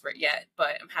writing expert yet,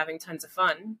 but I'm having tons of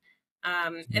fun.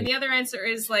 And the other answer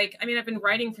is like, I mean, I've been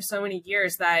writing for so many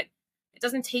years that it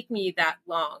doesn't take me that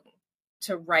long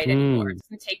to write anymore. It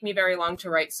doesn't take me very long to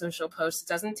write social posts.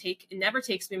 It never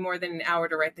takes me more than an hour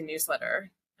to write the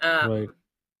newsletter. Right.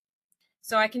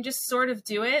 So I can just sort of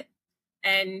do it.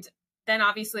 And then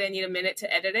obviously I need a minute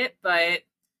to edit it, but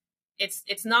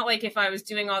it's not like if I was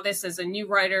doing all this as a new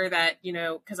writer that, you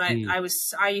know, because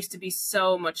I used to be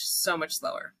so much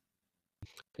slower.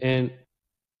 And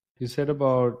you said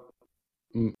about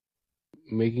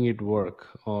making it work,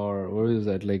 or what is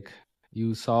that? Like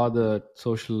you saw the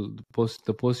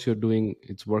post you're doing,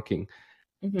 it's working.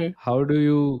 Mm-hmm. How do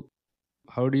you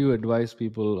advise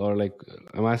people, or like,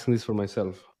 I'm asking this for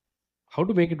myself, how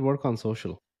to make it work on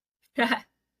social?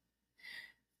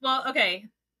 Well, okay.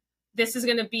 This is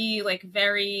going to be like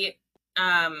very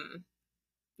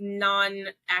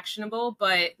non-actionable,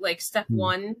 but like step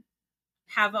one,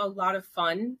 have a lot of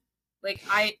fun. Like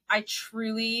I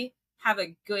truly have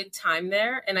a good time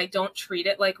there, and I don't treat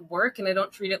it like work, and I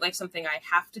don't treat it like something I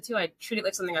have to do. I treat it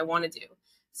like something I want to do.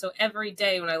 So every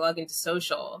day when I log into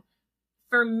social,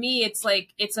 for me, it's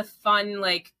like, it's a fun,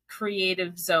 like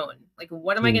creative zone. Like,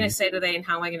 what am I going to say today and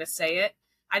how am I going to say it?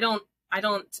 I don't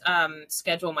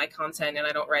schedule my content, and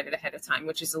I don't write it ahead of time,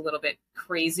 which is a little bit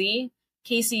crazy.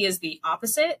 Casey is the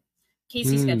opposite.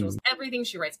 Casey schedules everything.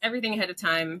 She writes everything ahead of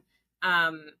time.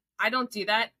 I don't do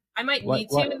that. I might need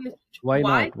to. Why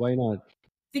not? Why not?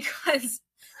 Because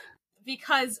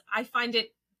I find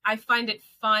it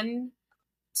fun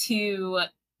to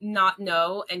not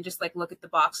know and just like look at the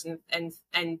box, and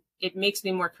it makes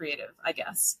me more creative, I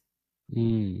guess.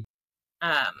 And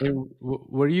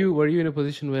were you in a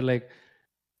position where like,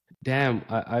 damn,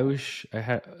 I wish I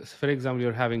had, for example,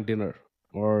 you're having dinner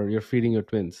or you're feeding your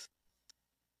twins,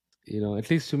 you know, at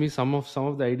least to me, some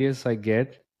of the ideas I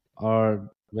get are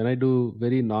when I do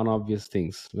very non-obvious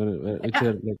things, which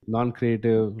are like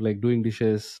non-creative, like doing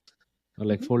dishes or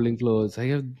like folding clothes.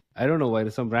 I don't know why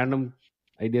some random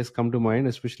ideas come to mind,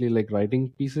 especially like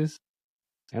writing pieces,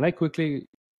 and I quickly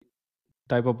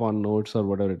type up on notes or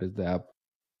whatever it is, the app.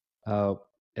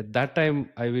 At that time,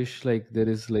 I wish like there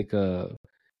is like a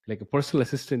personal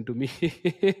assistant to me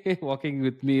walking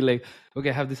with me, like,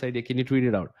 okay, I have this idea, can you tweet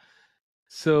it out?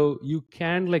 So you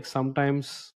can like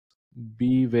sometimes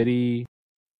be very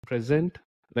present,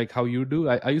 like how you do.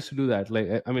 I used to do that.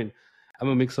 Like I mean, I'm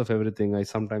a mix of everything. I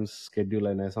sometimes schedule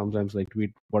and I sometimes like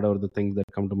tweet whatever the things that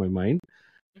come to my mind.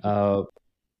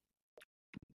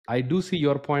 I do see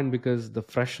your point, because the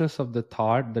freshness of the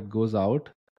thought that goes out,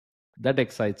 that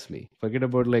excites me. Forget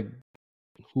about like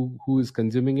who is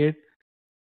consuming it.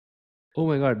 Oh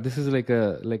my god, this is like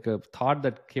a thought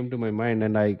that came to my mind,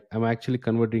 and I'm actually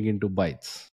converting into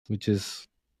bytes, which is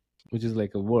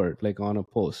like a word, like on a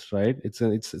post, right? It's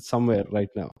somewhere right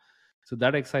now. So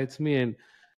that excites me. And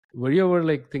were you ever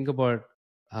like think about,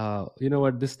 you know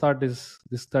what, this thought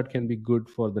can be good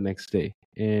for the next day?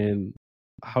 And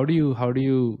how do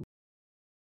you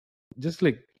just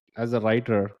like, as a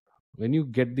writer, when you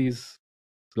get these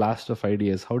blast of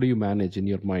ideas, how do you manage in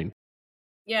your mind?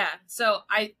 Yeah. So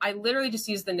I literally just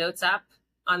use the Notes app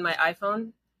on my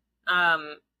iPhone.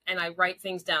 And I write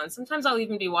things down. Sometimes I'll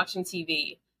even be watching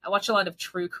TV. I watch a lot of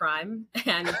true crime,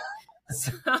 and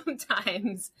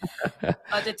sometimes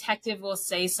a detective will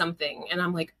say something and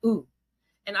I'm like, ooh,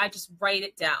 and I just write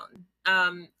it down.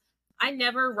 I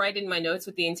never write in my notes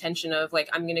with the intention of like,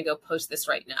 I'm going to go post this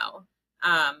right now.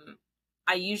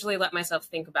 I usually let myself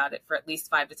think about it for at least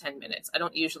 5 to 10 minutes. I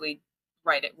don't usually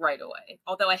write it right away,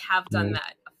 although I have done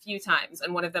that a few times,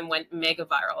 and one of them went mega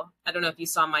viral. I don't know if you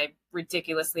saw my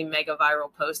ridiculously mega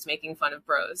viral post making fun of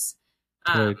bros.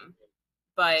 Right.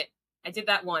 But I did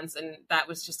that once, and that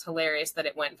was just hilarious that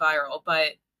it went viral.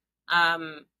 But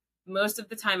most of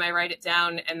the time I write it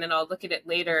down, and then I'll look at it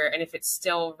later, and if it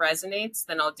still resonates,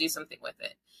 then I'll do something with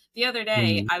it. The other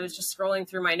day, I was just scrolling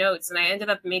through my notes, and I ended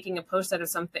up making a post out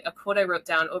of a quote I wrote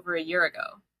down over a year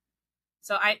ago.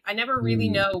 So I never really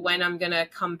know when I'm going to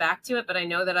come back to it, but I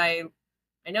know that I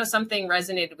know something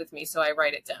resonated with me, so I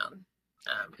write it down.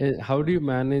 And how do you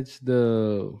manage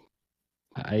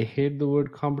I hate the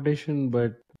word competition,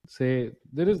 but say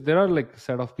there are like a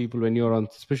set of people when you're on,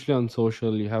 especially on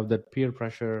social, you have that peer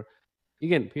pressure.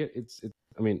 Again,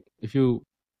 I mean, if you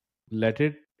let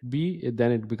it be,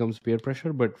 then it becomes peer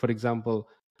pressure. But for example,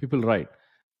 people write,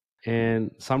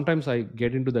 and sometimes I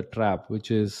get into the trap,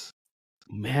 which is,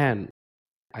 man,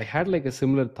 I had like a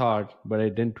similar thought, but I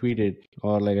didn't tweet it,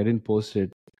 or like I didn't post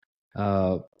it.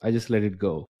 I just let it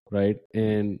go, right?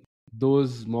 And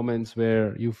those moments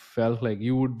where you felt like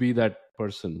you would be that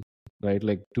person, right?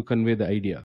 Like to convey the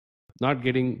idea, not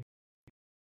getting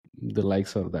the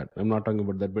likes or that. I'm not talking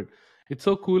about that, but it's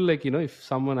so cool. Like, if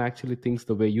someone actually thinks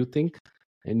the way you think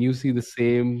and you see the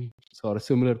same or a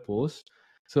similar post.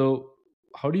 So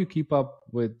how do you keep up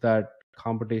with that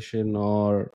competition,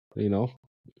 or,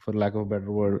 for lack of a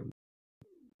better word,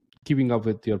 keeping up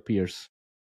with your peers?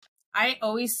 I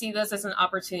always see this as an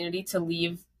opportunity to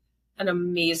leave an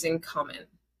amazing comment,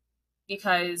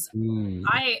 because Mm,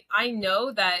 I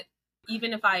know that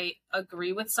even if I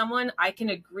agree with someone, I can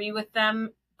agree with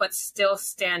them but still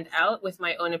stand out with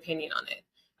my own opinion on it.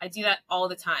 I do that all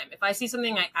the time. If I see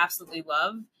something I absolutely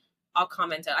love, I'll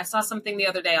comment it. I saw something the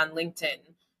other day on LinkedIn.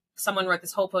 Someone wrote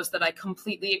this whole post that I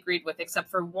completely agreed with, except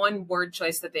for one word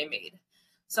choice that they made.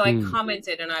 So I mm,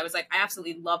 commented and I was like, I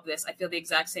absolutely love this. I feel the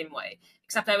exact same way,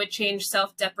 except I would change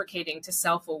self-deprecating to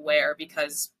self-aware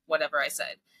because whatever I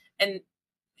said. And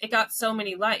it got so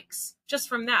many likes just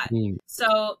from that. mm,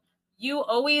 So you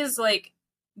always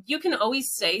you can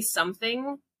always say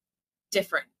something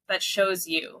different that shows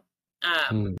you.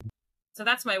 mm. So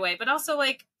that's my way. But also,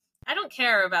 I don't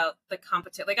care about the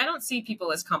competition. I don't see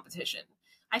people as competition.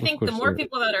 I Of think the course, more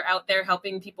people that are out there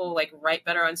helping people write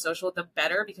better on social, the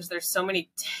better, because there's so many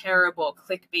terrible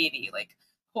clickbaity,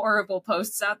 horrible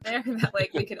posts out there that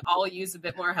we could all use a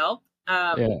bit more help.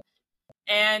 yeah.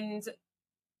 And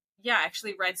yeah, I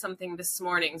actually read something this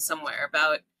morning somewhere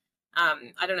about I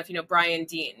don't know if you know Brian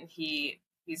Dean.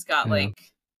 He's got Yeah.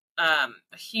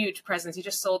 a huge presence. He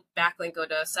just sold Backlinko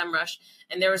to SEMrush,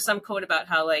 and there was some quote about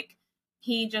how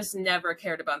he just never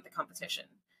cared about the competition.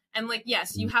 And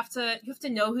yes, you have to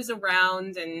know who's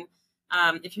around, and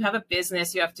if you have a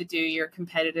business, you have to do your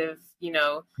competitive,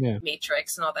 Yeah.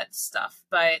 matrix and all that stuff.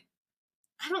 But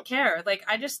I don't care.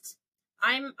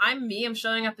 I'm me. I'm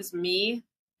showing up as me.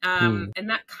 Mm, And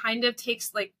that kind of takes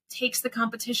the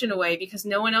competition away because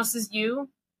no one else is you.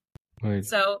 right.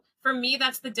 So for me,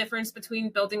 that's the difference between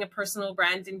building a personal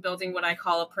brand and building what I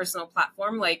call a personal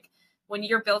platform. When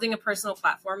you're building a personal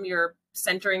platform, you're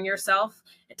centering yourself.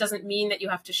 It doesn't mean that you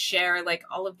have to share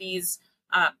all of these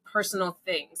personal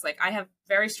things. I have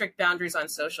very strict boundaries on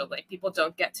social. People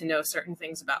don't get to know certain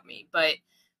things about me, but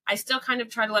I still kind of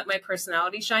try to let my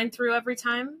personality shine through every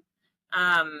time.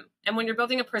 And when you're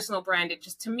building a personal brand, it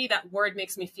just, to me, that word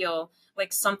makes me feel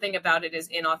like something about it is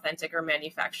inauthentic or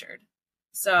manufactured.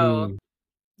 So Mm,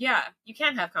 yeah, you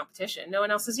can't have competition. No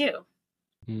one else is you.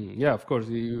 yeah, of course.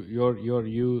 You're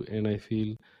you, and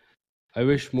I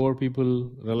wish more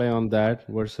people rely on that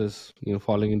versus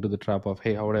falling into the trap of,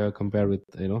 hey, how would I compare with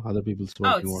other people's Oh,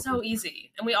 work and it's whatnot. so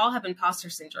easy. And we all have imposter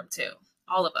syndrome too.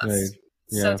 All of Right. us.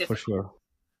 So Yeah, for difficult. sure.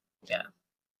 Yeah.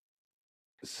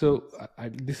 So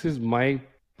this is my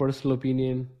personal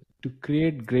opinion. To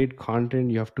create great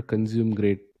content, you have to consume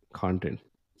great content,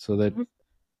 so that Mhm.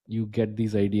 you get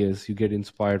these ideas, you get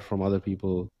inspired from other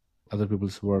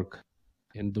people's work,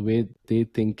 and the way they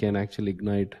think can actually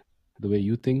ignite the way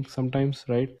you think sometimes,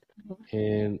 right?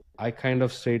 And I kind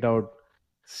of straight out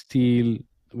steal,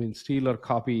 steal or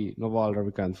copy Naval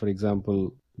Ravikant, for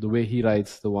example. The way he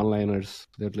writes the one-liners,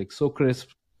 they're so crisp,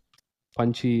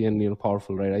 punchy, and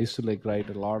powerful, right? I used to write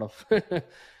a lot of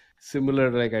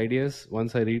similar ideas.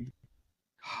 Once I read,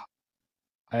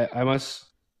 I must.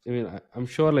 I'm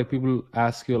sure people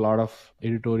ask you a lot of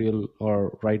editorial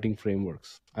or writing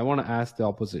frameworks. I want to ask the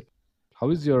opposite. How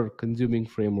is your consuming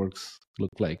frameworks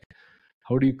look like?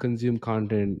 How do you consume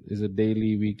content? Is it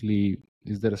daily, weekly?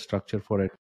 Is there a structure for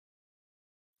it?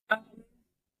 Um,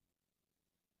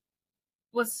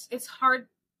 it's hard.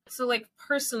 So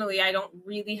personally, I don't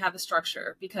really have a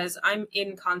structure because I'm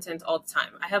in content all the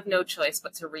time. I have no choice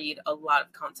but to read a lot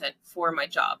of content for my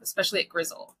job, especially at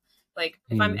Grizzle.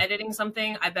 If I'm Hmm. editing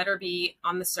something, I better be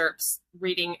on the SERPs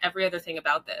reading every other thing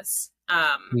about this.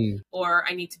 Hmm. Or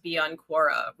I need to be on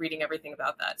Quora reading everything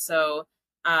about that. So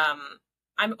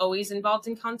I'm always involved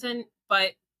in content,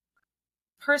 but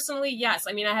personally, yes.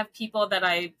 I have people that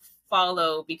I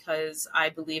follow because I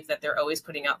believe that they're always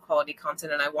putting out quality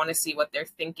content and I want to see what they're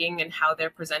thinking and how they're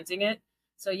presenting it.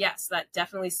 So yes, that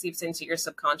definitely seeps into your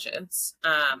subconscious.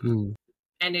 Hmm.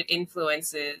 And it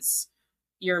influences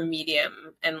your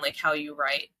medium and how you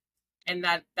write. And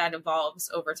that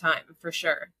evolves over time for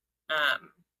sure.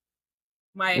 Um,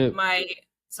 Yeah. my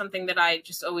something that I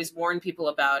just always warn people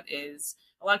about is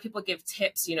a lot of people give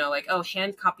tips, oh,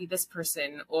 hand copy this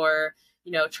person or,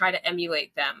 try to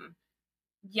emulate them.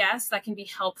 Yes, that can be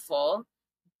helpful,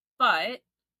 but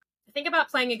think about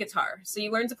playing a guitar. So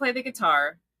you learn to play the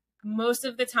guitar. Most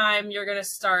of the time you're going to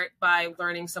start by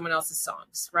learning someone else's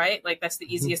songs, right? That's the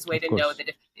Mhm. easiest way Of to know course.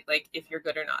 that if you're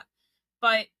good or not.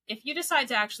 But if you decide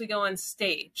to actually go on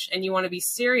stage and you want to be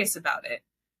serious about it,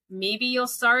 maybe you'll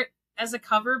start as a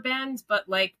cover band, but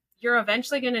you're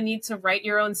eventually going to need to write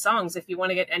your own songs if you want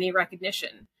to get any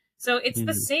recognition. So it's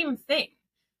the same thing.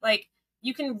 Like,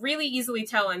 you can really easily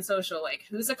tell on social, like,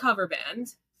 who's a cover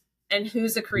band and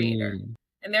who's a creator.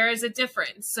 And there is a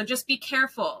difference. So just be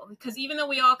careful, because even though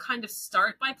we all kind of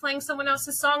start by playing someone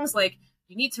else's songs, like,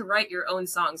 you need to write your own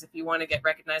songs if you want to get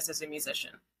recognized as a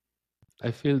musician.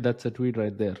 I feel that's a tweet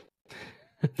right there.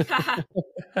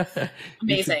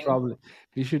 Amazing.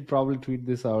 You should probably tweet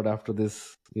this out after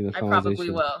this, I conversation. probably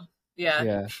will.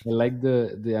 Yeah. I like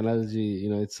the analogy.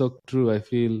 It's so true. I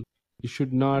feel you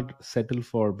should not settle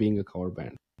for being a cover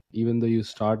band, even though you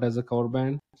start as a cover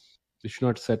band. You should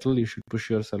not settle. You should push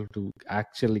yourself to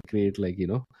actually create, like,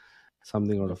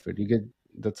 something out of it.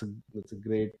 That's a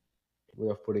great way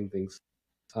of putting things.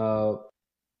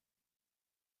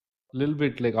 Little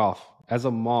bit like off as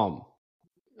a mom.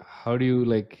 How do you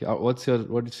what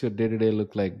is your day-to-day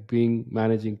look like, being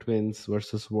managing twins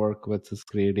versus work versus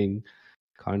creating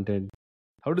content?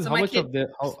 How much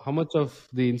of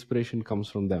the inspiration comes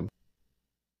from them?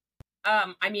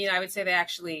 I mean, I would say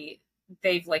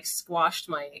they've like squashed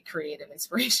my creative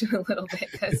inspiration a little bit,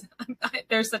 because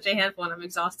there's such a handful and I'm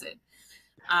exhausted.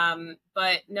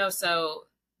 But no, so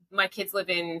my kids live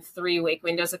in 3 wake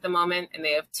windows at the moment, and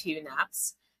they have 2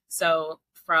 naps. So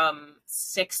from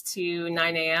 6 to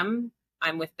 9 a.m.,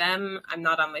 I'm with them. I'm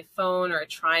not on my phone, or I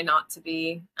try not to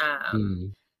be.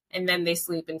 And then they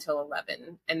sleep until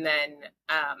 11. And then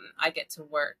I get to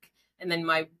work. And then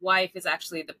my wife is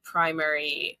actually the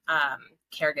primary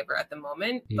caregiver at the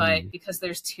moment. But because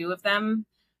there's 2 of them,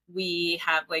 we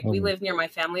have we live near my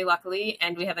family, luckily,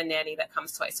 and we have a nanny that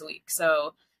comes twice a week.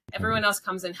 So everyone else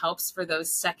comes and helps for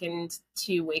those second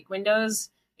 2 wake windows,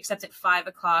 except at 5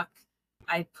 o'clock.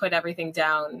 I put everything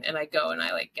down and I go and I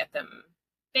get them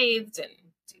bathed and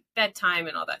do bedtime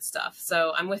and all that stuff.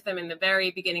 So I'm with them in the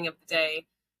very beginning of the day,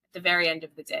 at the very end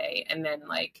of the day. And then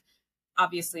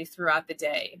obviously throughout the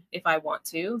day, if I want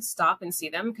to stop and see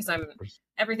them, because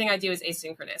everything I do is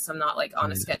asynchronous. I'm not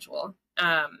on a schedule.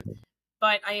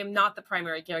 But I am not the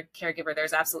primary caregiver.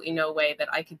 There's absolutely no way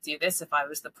that I could do this if I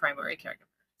was the primary caregiver.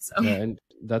 So and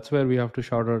that's where we have to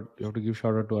give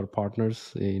shout out to our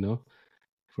partners,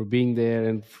 for being there,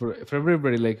 and for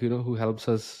everybody who helps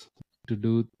us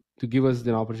to give us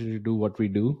the opportunity to do what we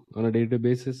do on a day-to-day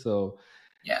basis. So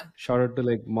yeah, shout out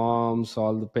to moms,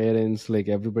 all the parents,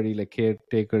 everybody,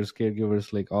 caretakers,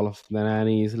 caregivers, all of the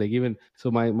nannies, even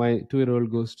so my 2-year-old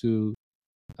goes to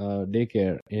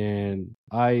daycare, and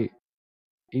I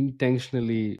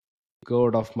intentionally go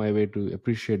out of my way to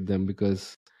appreciate them,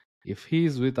 because if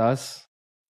he's with us,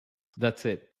 that's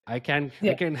it. I can't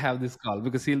have this call,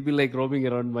 because he'll be roaming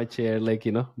around my chair,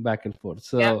 back and forth.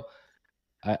 So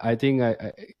I think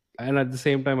I and at the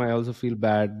same time I also feel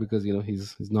bad, because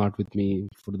he's not with me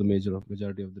for the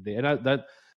majority of the day, and that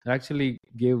actually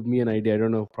gave me an idea. I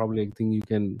don't know, probably I think you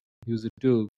can use it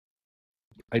too.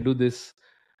 I do this: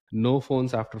 no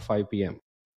phones after 5 p.m.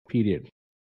 period,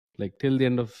 till the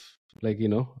end of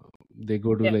they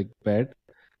go to bed.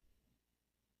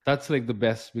 That's the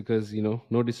best, because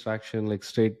no distraction,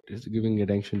 straight is giving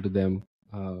attention to them,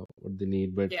 what they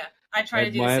need. But I try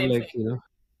to do the same thing.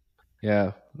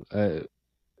 I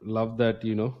love that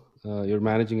you're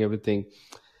managing everything.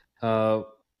 So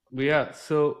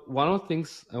one of the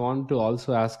things I want to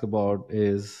also ask about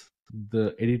is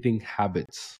the editing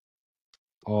habits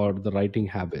or the writing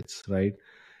habits, right?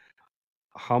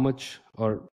 How much,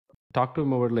 or talk to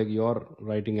him about your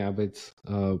writing habits,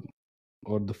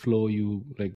 or the flow you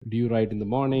do you write in the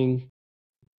morning,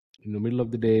 in the middle of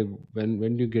the day? When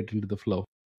do you get into the flow?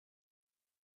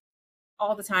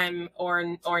 All the time, or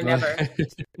never.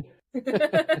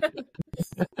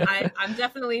 I'm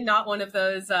definitely not one of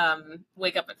those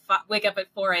wake up at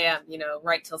 4 a.m.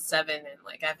 Write till 7 and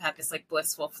I've had this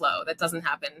blissful flow. That doesn't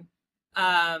happen.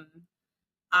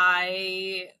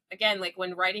 Again,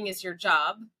 when writing is your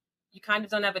job, you kind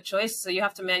of don't have a choice, so you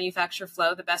have to manufacture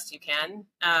flow the best you can.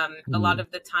 A lot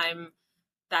of the time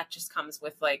that just comes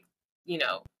with the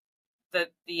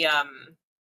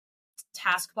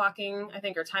task blocking, I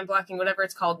think, or time blocking, whatever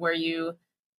it's called,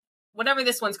 whatever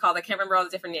this one's called, I can't remember all the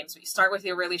different names, but you start with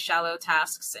your really shallow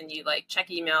tasks and you check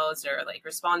emails or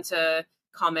respond to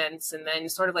comments, and then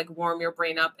sort of warm your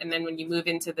brain up. And then when you move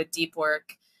into the deep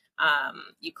work,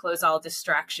 you close all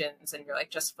distractions and you're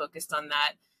just focused on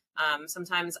that.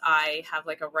 Sometimes I have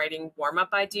a writing warm up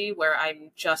I do, where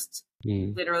I'm just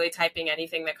literally typing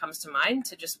anything that comes to mind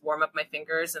to just warm up my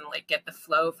fingers and get the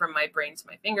flow from my brain to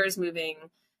my fingers moving.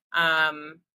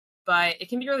 But it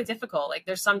can be really difficult.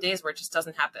 There's some days where it just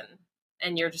doesn't happen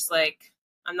and you're just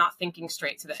I'm not thinking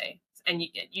straight today, and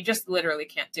you just literally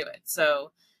can't do it.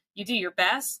 So you do your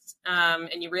best,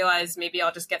 and you realize maybe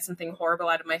I'll just get something horrible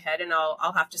out of my head and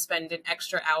I'll have to spend an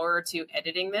extra hour or two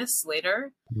editing this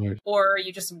later. Right. Or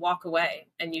you just walk away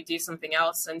and you do something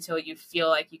else until you feel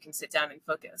like you can sit down and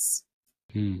focus.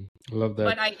 I love that.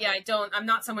 But I'm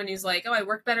not someone who's like, oh, I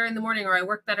work better in the morning or I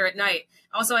work better at night.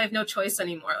 Also, I have no choice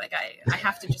anymore. Like I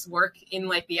have to just work in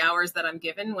like the hours that I'm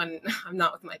given when I'm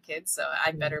not with my kids. So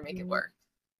I better make it work.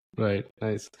 Right.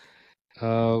 Nice.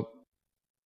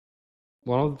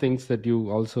 One of the things that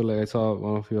you also, like, I saw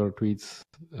one of your tweets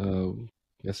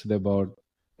yesterday about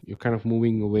you're kind of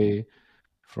moving away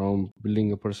from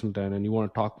building a personal brand and you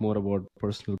want to talk more about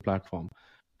personal platform.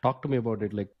 Talk to me about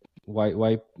it. Like why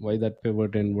that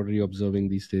pivot, and what are you observing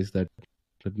these days that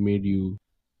made you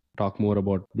talk more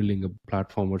about building a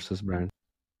platform versus brand?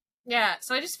 Yeah.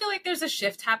 So I just feel like there's a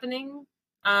shift happening.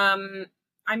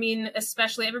 I mean,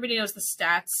 especially everybody knows the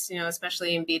stats, you know,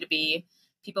 especially in B2B,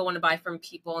 people want to buy from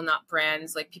people, not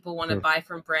brands. Like people want to buy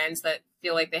from brands that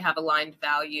feel like they have aligned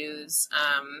values.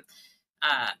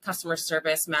 Customer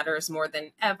service matters more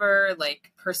than ever.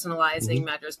 Like personalizing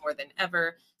matters more than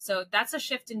ever. So that's a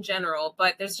shift in general,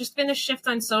 but there's just been a shift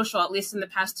on social, at least in the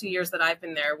past 2 years that I've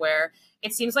been there, where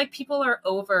it seems like people are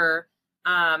over,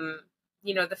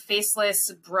 you know, the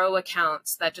faceless bro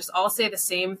accounts that just all say the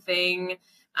same thing.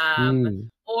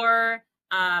 Or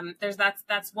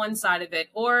that's one side of it.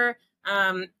 Or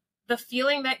the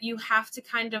feeling that you have to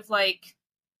kind of like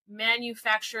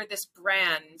manufacture this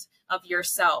brand of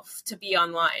yourself to be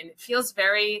online. It feels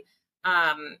very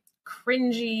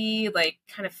cringy, like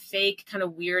kind of fake, kind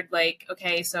of weird. Like,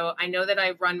 okay, so I know that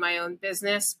I run my own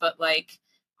business, but like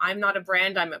I'm not a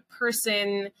brand, I'm a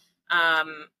person.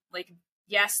 Like,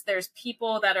 yes, there's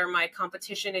people that are my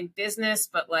competition in business,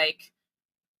 but like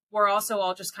we're also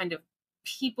all just kind of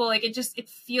people. Like it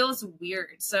feels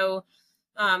weird. So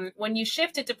when you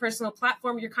shift it to personal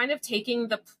platform, you're kind of taking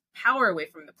the power away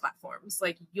from the platforms.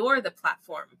 Like you're the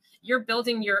platform. You're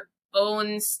building your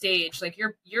own stage. Like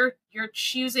you're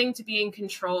choosing to be in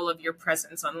control of your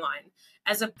presence online,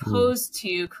 as opposed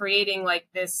to creating like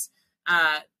this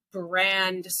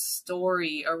brand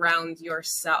story around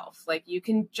yourself. Like you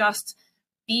can just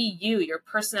be you. Your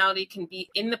personality can be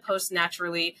in the post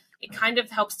naturally. It kind of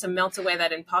helps to melt away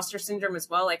that imposter syndrome as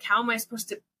well. Like, how am I supposed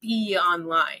to be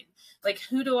online? Like,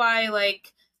 who do I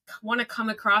like want to come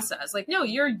across as? Like, no,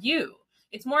 you're you.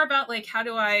 It's more about like, what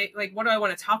do I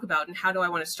want to talk about and how do I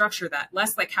want to structure that?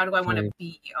 Less like, how do I want to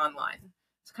be online?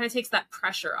 So it kind of takes that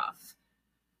pressure off.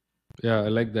 Yeah, I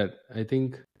like that. I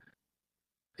think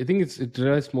it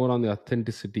relies more on the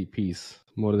authenticity piece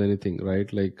more than anything,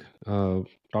 right? Like,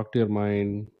 talk to your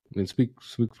mind and speak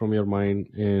from your mind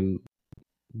and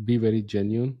be very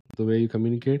genuine the way you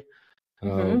communicate.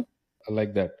 I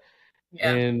like that.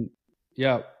 Yeah. And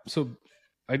yeah, so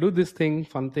I do this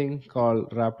fun thing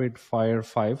called Rapid Fire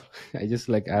 5. I just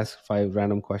like ask 5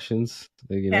 random questions,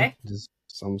 like, you know, just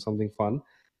something fun.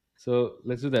 So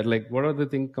let's do that. Like, what other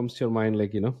thing comes to your mind?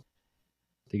 Like, you know,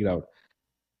 take it out.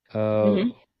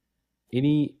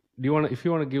 If you want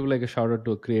to give like a shout out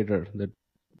to a creator that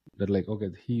like, okay,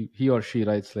 he or she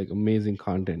writes like amazing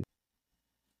content,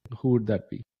 who would that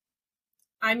be?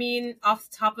 I mean, off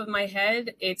the top of my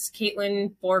head, it's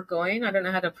Caitlin Bourgoin. I don't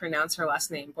know how to pronounce her last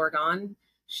name. Bourgoin.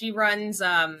 She runs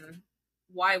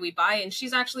Why We Buy, and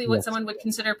she's actually what someone would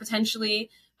consider potentially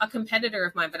a competitor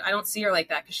of mine, but I don't see her like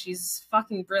that because she's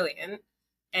fucking brilliant,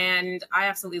 and I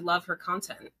absolutely love her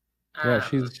content. Yeah,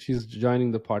 she's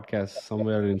joining the podcast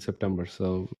somewhere in September,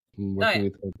 so I'm working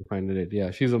with her to find a date.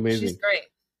 Yeah, she's amazing. She's great.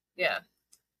 Yeah.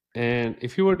 And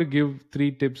if you were to give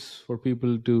 3 tips for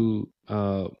people to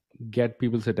get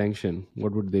people's attention,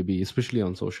 what would they be, especially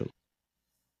on social?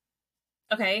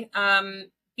 Okay.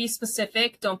 Be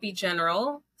specific. Don't be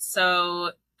general.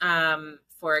 So,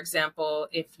 for example,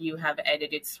 if you have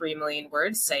edited 3 million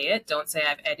words, say it. Don't say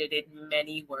I've edited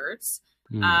many words.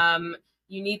 You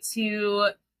need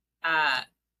to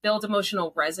build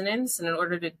emotional resonance. And in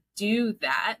order to do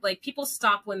that, like people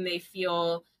stop when they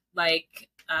feel like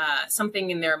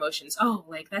something in their emotions. Oh,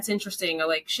 like that's interesting. Or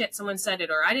like, shit, someone said it.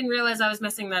 Or I didn't realize I was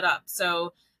messing that up.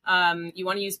 So you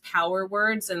want to use power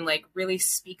words and like really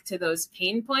speak to those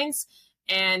pain points.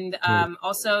 And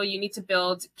also you need to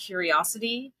build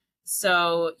curiosity.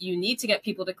 So you need to get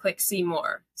people to click see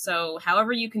more. So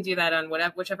however you can do that on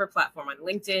whichever platform. On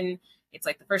LinkedIn, it's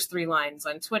like the first 3 lines.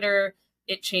 On Twitter,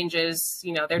 it changes.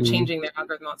 You know, they're changing their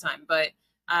algorithm all the time. But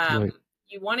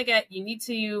you need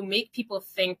to make people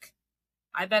think,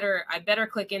 I better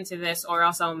click into this or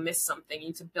else I'll miss something. You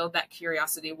need to build that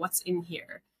curiosity. What's in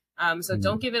here? So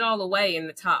don't give it all away in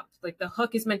the top. Like the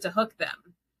hook is meant to hook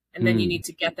them. And then you need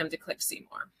to get them to click see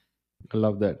more. I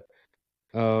love that.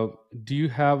 Do you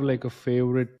have like a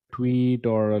favorite tweet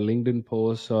or a LinkedIn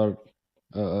post or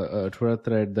a Twitter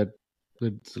thread that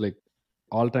it's like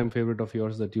all-time favorite of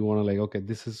yours that you want to like, okay,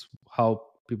 this is how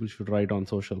people should write on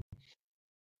social?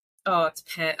 Oh, it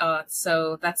depends.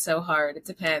 Oh, that's so hard. It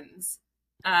depends.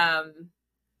 Um,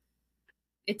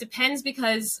 it depends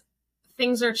because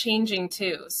things are changing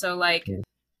too. So like Yeah.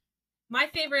 my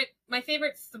favorite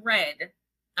thread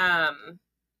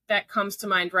that comes to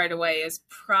mind right away is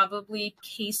probably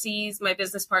Casey's, my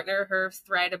business partner, her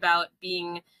thread about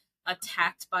being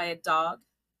attacked by a dog,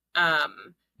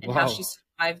 and how she Wow.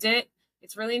 survived it.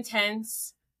 It's really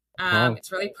intense. Wow.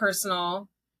 It's really personal.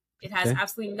 It has Okay.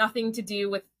 absolutely nothing to do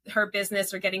with her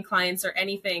business or getting clients or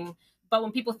anything. But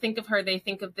when people think of her, they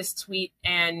think of this tweet,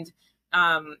 and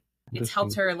it's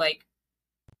helped Interesting. her like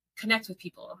connect with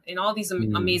people in all these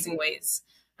Hmm. amazing ways.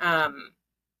 Um,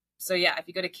 so yeah, if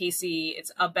you go to Casey,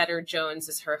 it's A Better Jones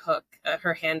is her hook,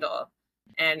 her handle,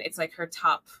 and it's like her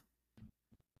top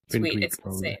Pin tweet. tweet It's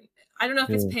probably. insane. I don't know if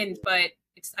it's Yeah. pinned, but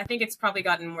I think it's probably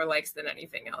gotten more likes than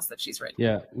anything else that she's written.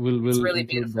 Yeah. We'll It's we'll really include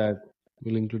beautiful. that.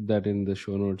 We'll include that in the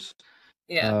show notes.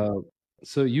 Yeah. Uh,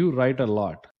 so you write a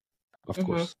lot, of Hmm.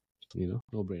 course. No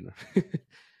brainer.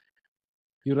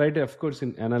 You write, of course,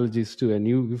 in analogies too, and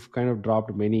you've kind of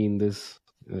dropped many in this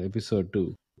episode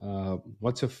too.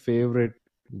 What's your favorite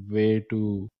way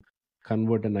to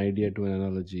convert an idea to an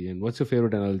analogy, and what's your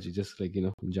favorite analogy, just like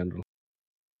in general?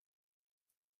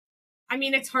 I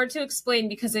mean, it's hard to explain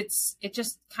because it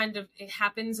just kind of it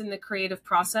happens in the creative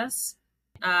process,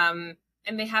 and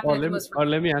they happen Or at the let me most. or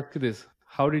let me ask you this: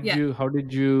 How did Yeah.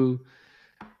 you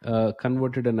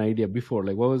converted an idea before?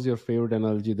 Like, what was your favorite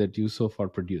analogy that you so far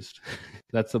produced?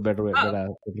 That's a better way, Oh,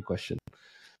 better question.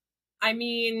 I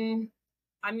mean,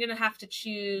 I'm gonna have to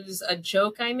choose a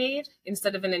joke I made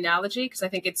instead of an analogy because I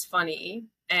think it's funny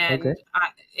Okay. and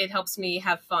it helps me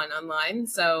have fun online.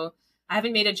 So I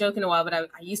haven't made a joke in a while, but I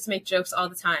used to make jokes all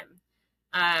the time.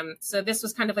 So this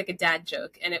was kind of like a dad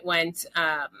joke, and it went,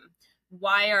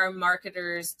 "Why are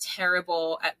marketers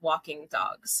terrible at walking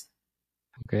dogs?"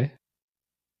 Okay.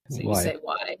 So you Why? say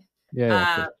why? Yeah, of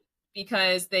Uh, course.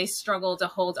 because they struggle to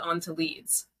hold on to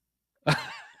leads.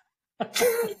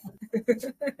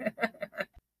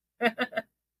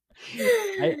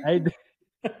 I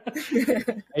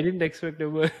I didn't expect a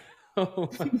word. Oh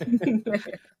my.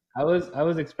 I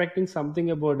was expecting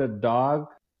something about a dog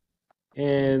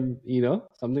and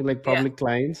something like Yeah. public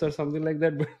clients or something like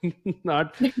that, but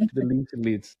not the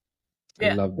leads. I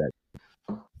Yeah. love that.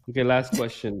 Okay, last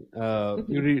question.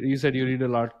 You said you read a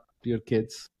lot to your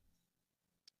kids.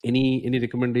 Any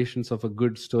recommendations of a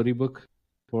good storybook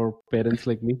for parents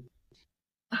like me?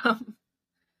 Um,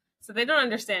 so they don't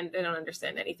understand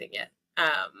anything yet.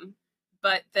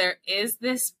 But there is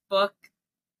this book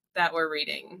that we're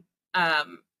reading.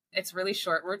 It's really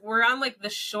short. We're on like the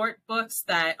short books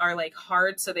that are like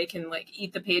hard so they can like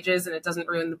eat the pages and it doesn't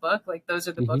ruin the book. Like those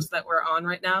are the Hmm. books that we're on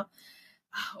right now.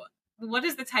 Oh, what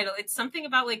is the title? It's something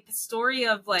about like the story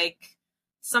of like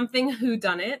something who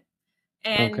done it,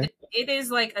 Okay. and it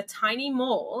is like a tiny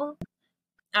mole.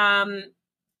 Um,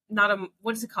 not a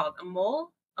what is it called? A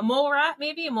mole rat,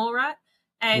 maybe a mole rat,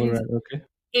 All and right. Okay.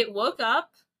 it woke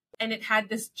up and it had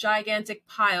this gigantic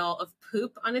pile of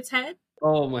poop on its head,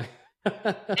 Oh my.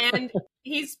 and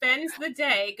he spends the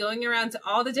day going around to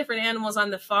all the different animals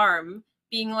on the farm,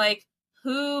 being like,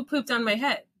 "Who pooped on my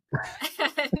head?"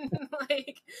 And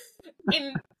like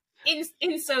in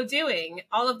in so doing,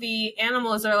 all of the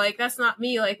animals are like, "That's not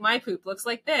me. Like my poop looks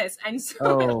like this." And so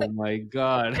Oh my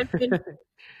God. and then,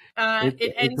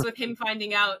 it It's ends with him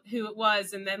finding out who it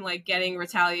was and then like getting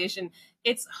retaliation.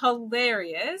 It's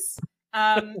hilarious.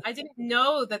 I didn't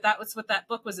know that that was what that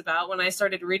book was about when I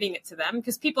started reading it to them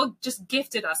because people just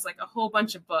gifted us like a whole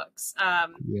bunch of books.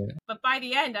 yeah. But by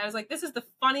the end, I was like, this is the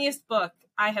funniest book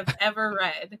I have ever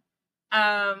read.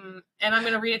 And I'm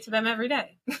going to read it to them every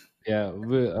day. Yeah,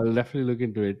 I'll definitely look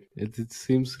into it. It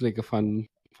seems like a fun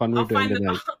way I'll to end find the the,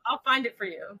 night. I'll find it for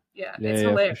you. Yeah, Yeah, it's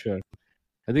yeah, for hilarious. sure.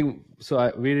 I think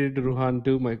so. We read Ruhan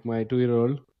too, my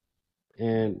 2-year-old,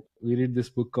 and we read this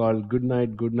book called Good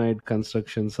Night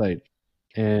Construction Site,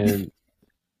 and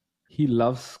he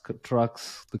loves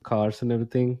trucks, the cars, and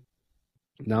everything.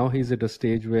 Now he's at a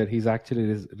stage where he's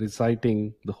actually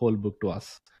reciting the whole book to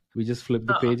us. We just flip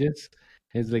the Oh, pages.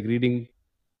 And he's like reading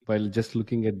while just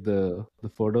looking at the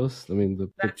photos. I mean the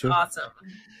that's picture. awesome.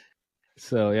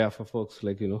 So yeah, for folks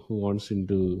like who wants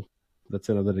into, that's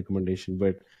another recommendation.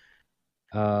 But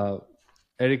uh,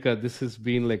 Erica, this has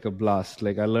been like a blast.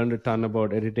 Like I learned a ton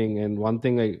about editing, and one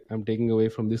thing I'm taking away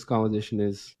from this conversation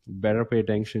is better pay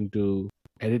attention to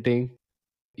editing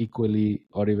equally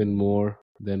or even more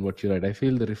than what you write. I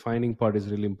feel the refining part is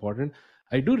really important.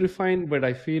 I do refine, but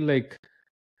I feel like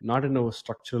not in a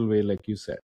structural way, like you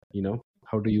said. You know,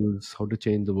 how to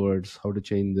change the words, how to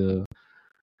change the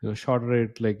shorter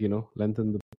it, like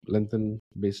lengthen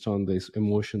based on this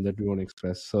emotion that we want to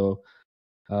express. So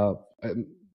uh, um,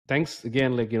 thanks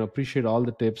again. Like appreciate all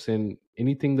the tips and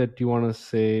anything that you want to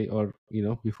say, or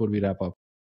before we wrap up.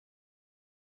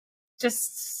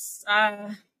 Just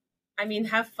I mean,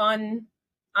 have fun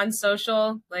on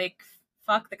social. Like,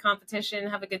 fuck the competition.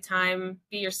 Have a good time.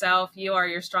 Be yourself. You are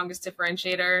your strongest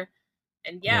differentiator.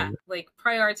 And yeah, like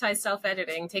prioritize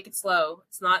self-editing. Take it slow.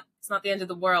 It's not the end of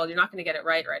the world. You're not going to get it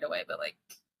right away, but like,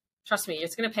 trust me,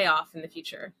 it's going to pay off in the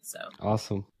future. So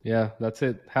awesome. Yeah, that's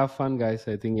it. Have fun, guys.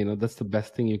 I think that's the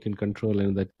best thing you can control,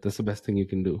 and that's the best thing you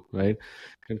can do, right?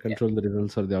 You can control the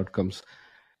results or the outcomes.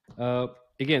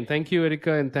 Again, thank you,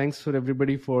 Erica, and thanks for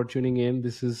everybody for tuning in.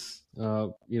 This is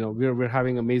we're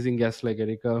having amazing guests like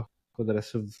Erica for the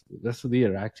rest of the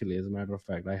year. Actually, as a matter of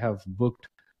fact, I have booked,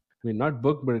 not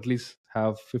booked, but at least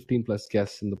have 15 plus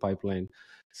guests in the pipeline.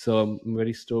 So I'm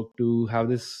very stoked to have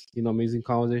this amazing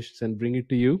conversations and bring it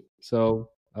to you. So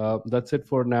that's it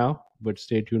for now, but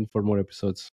stay tuned for more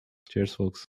episodes. Cheers,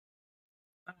 folks.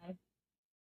 bye.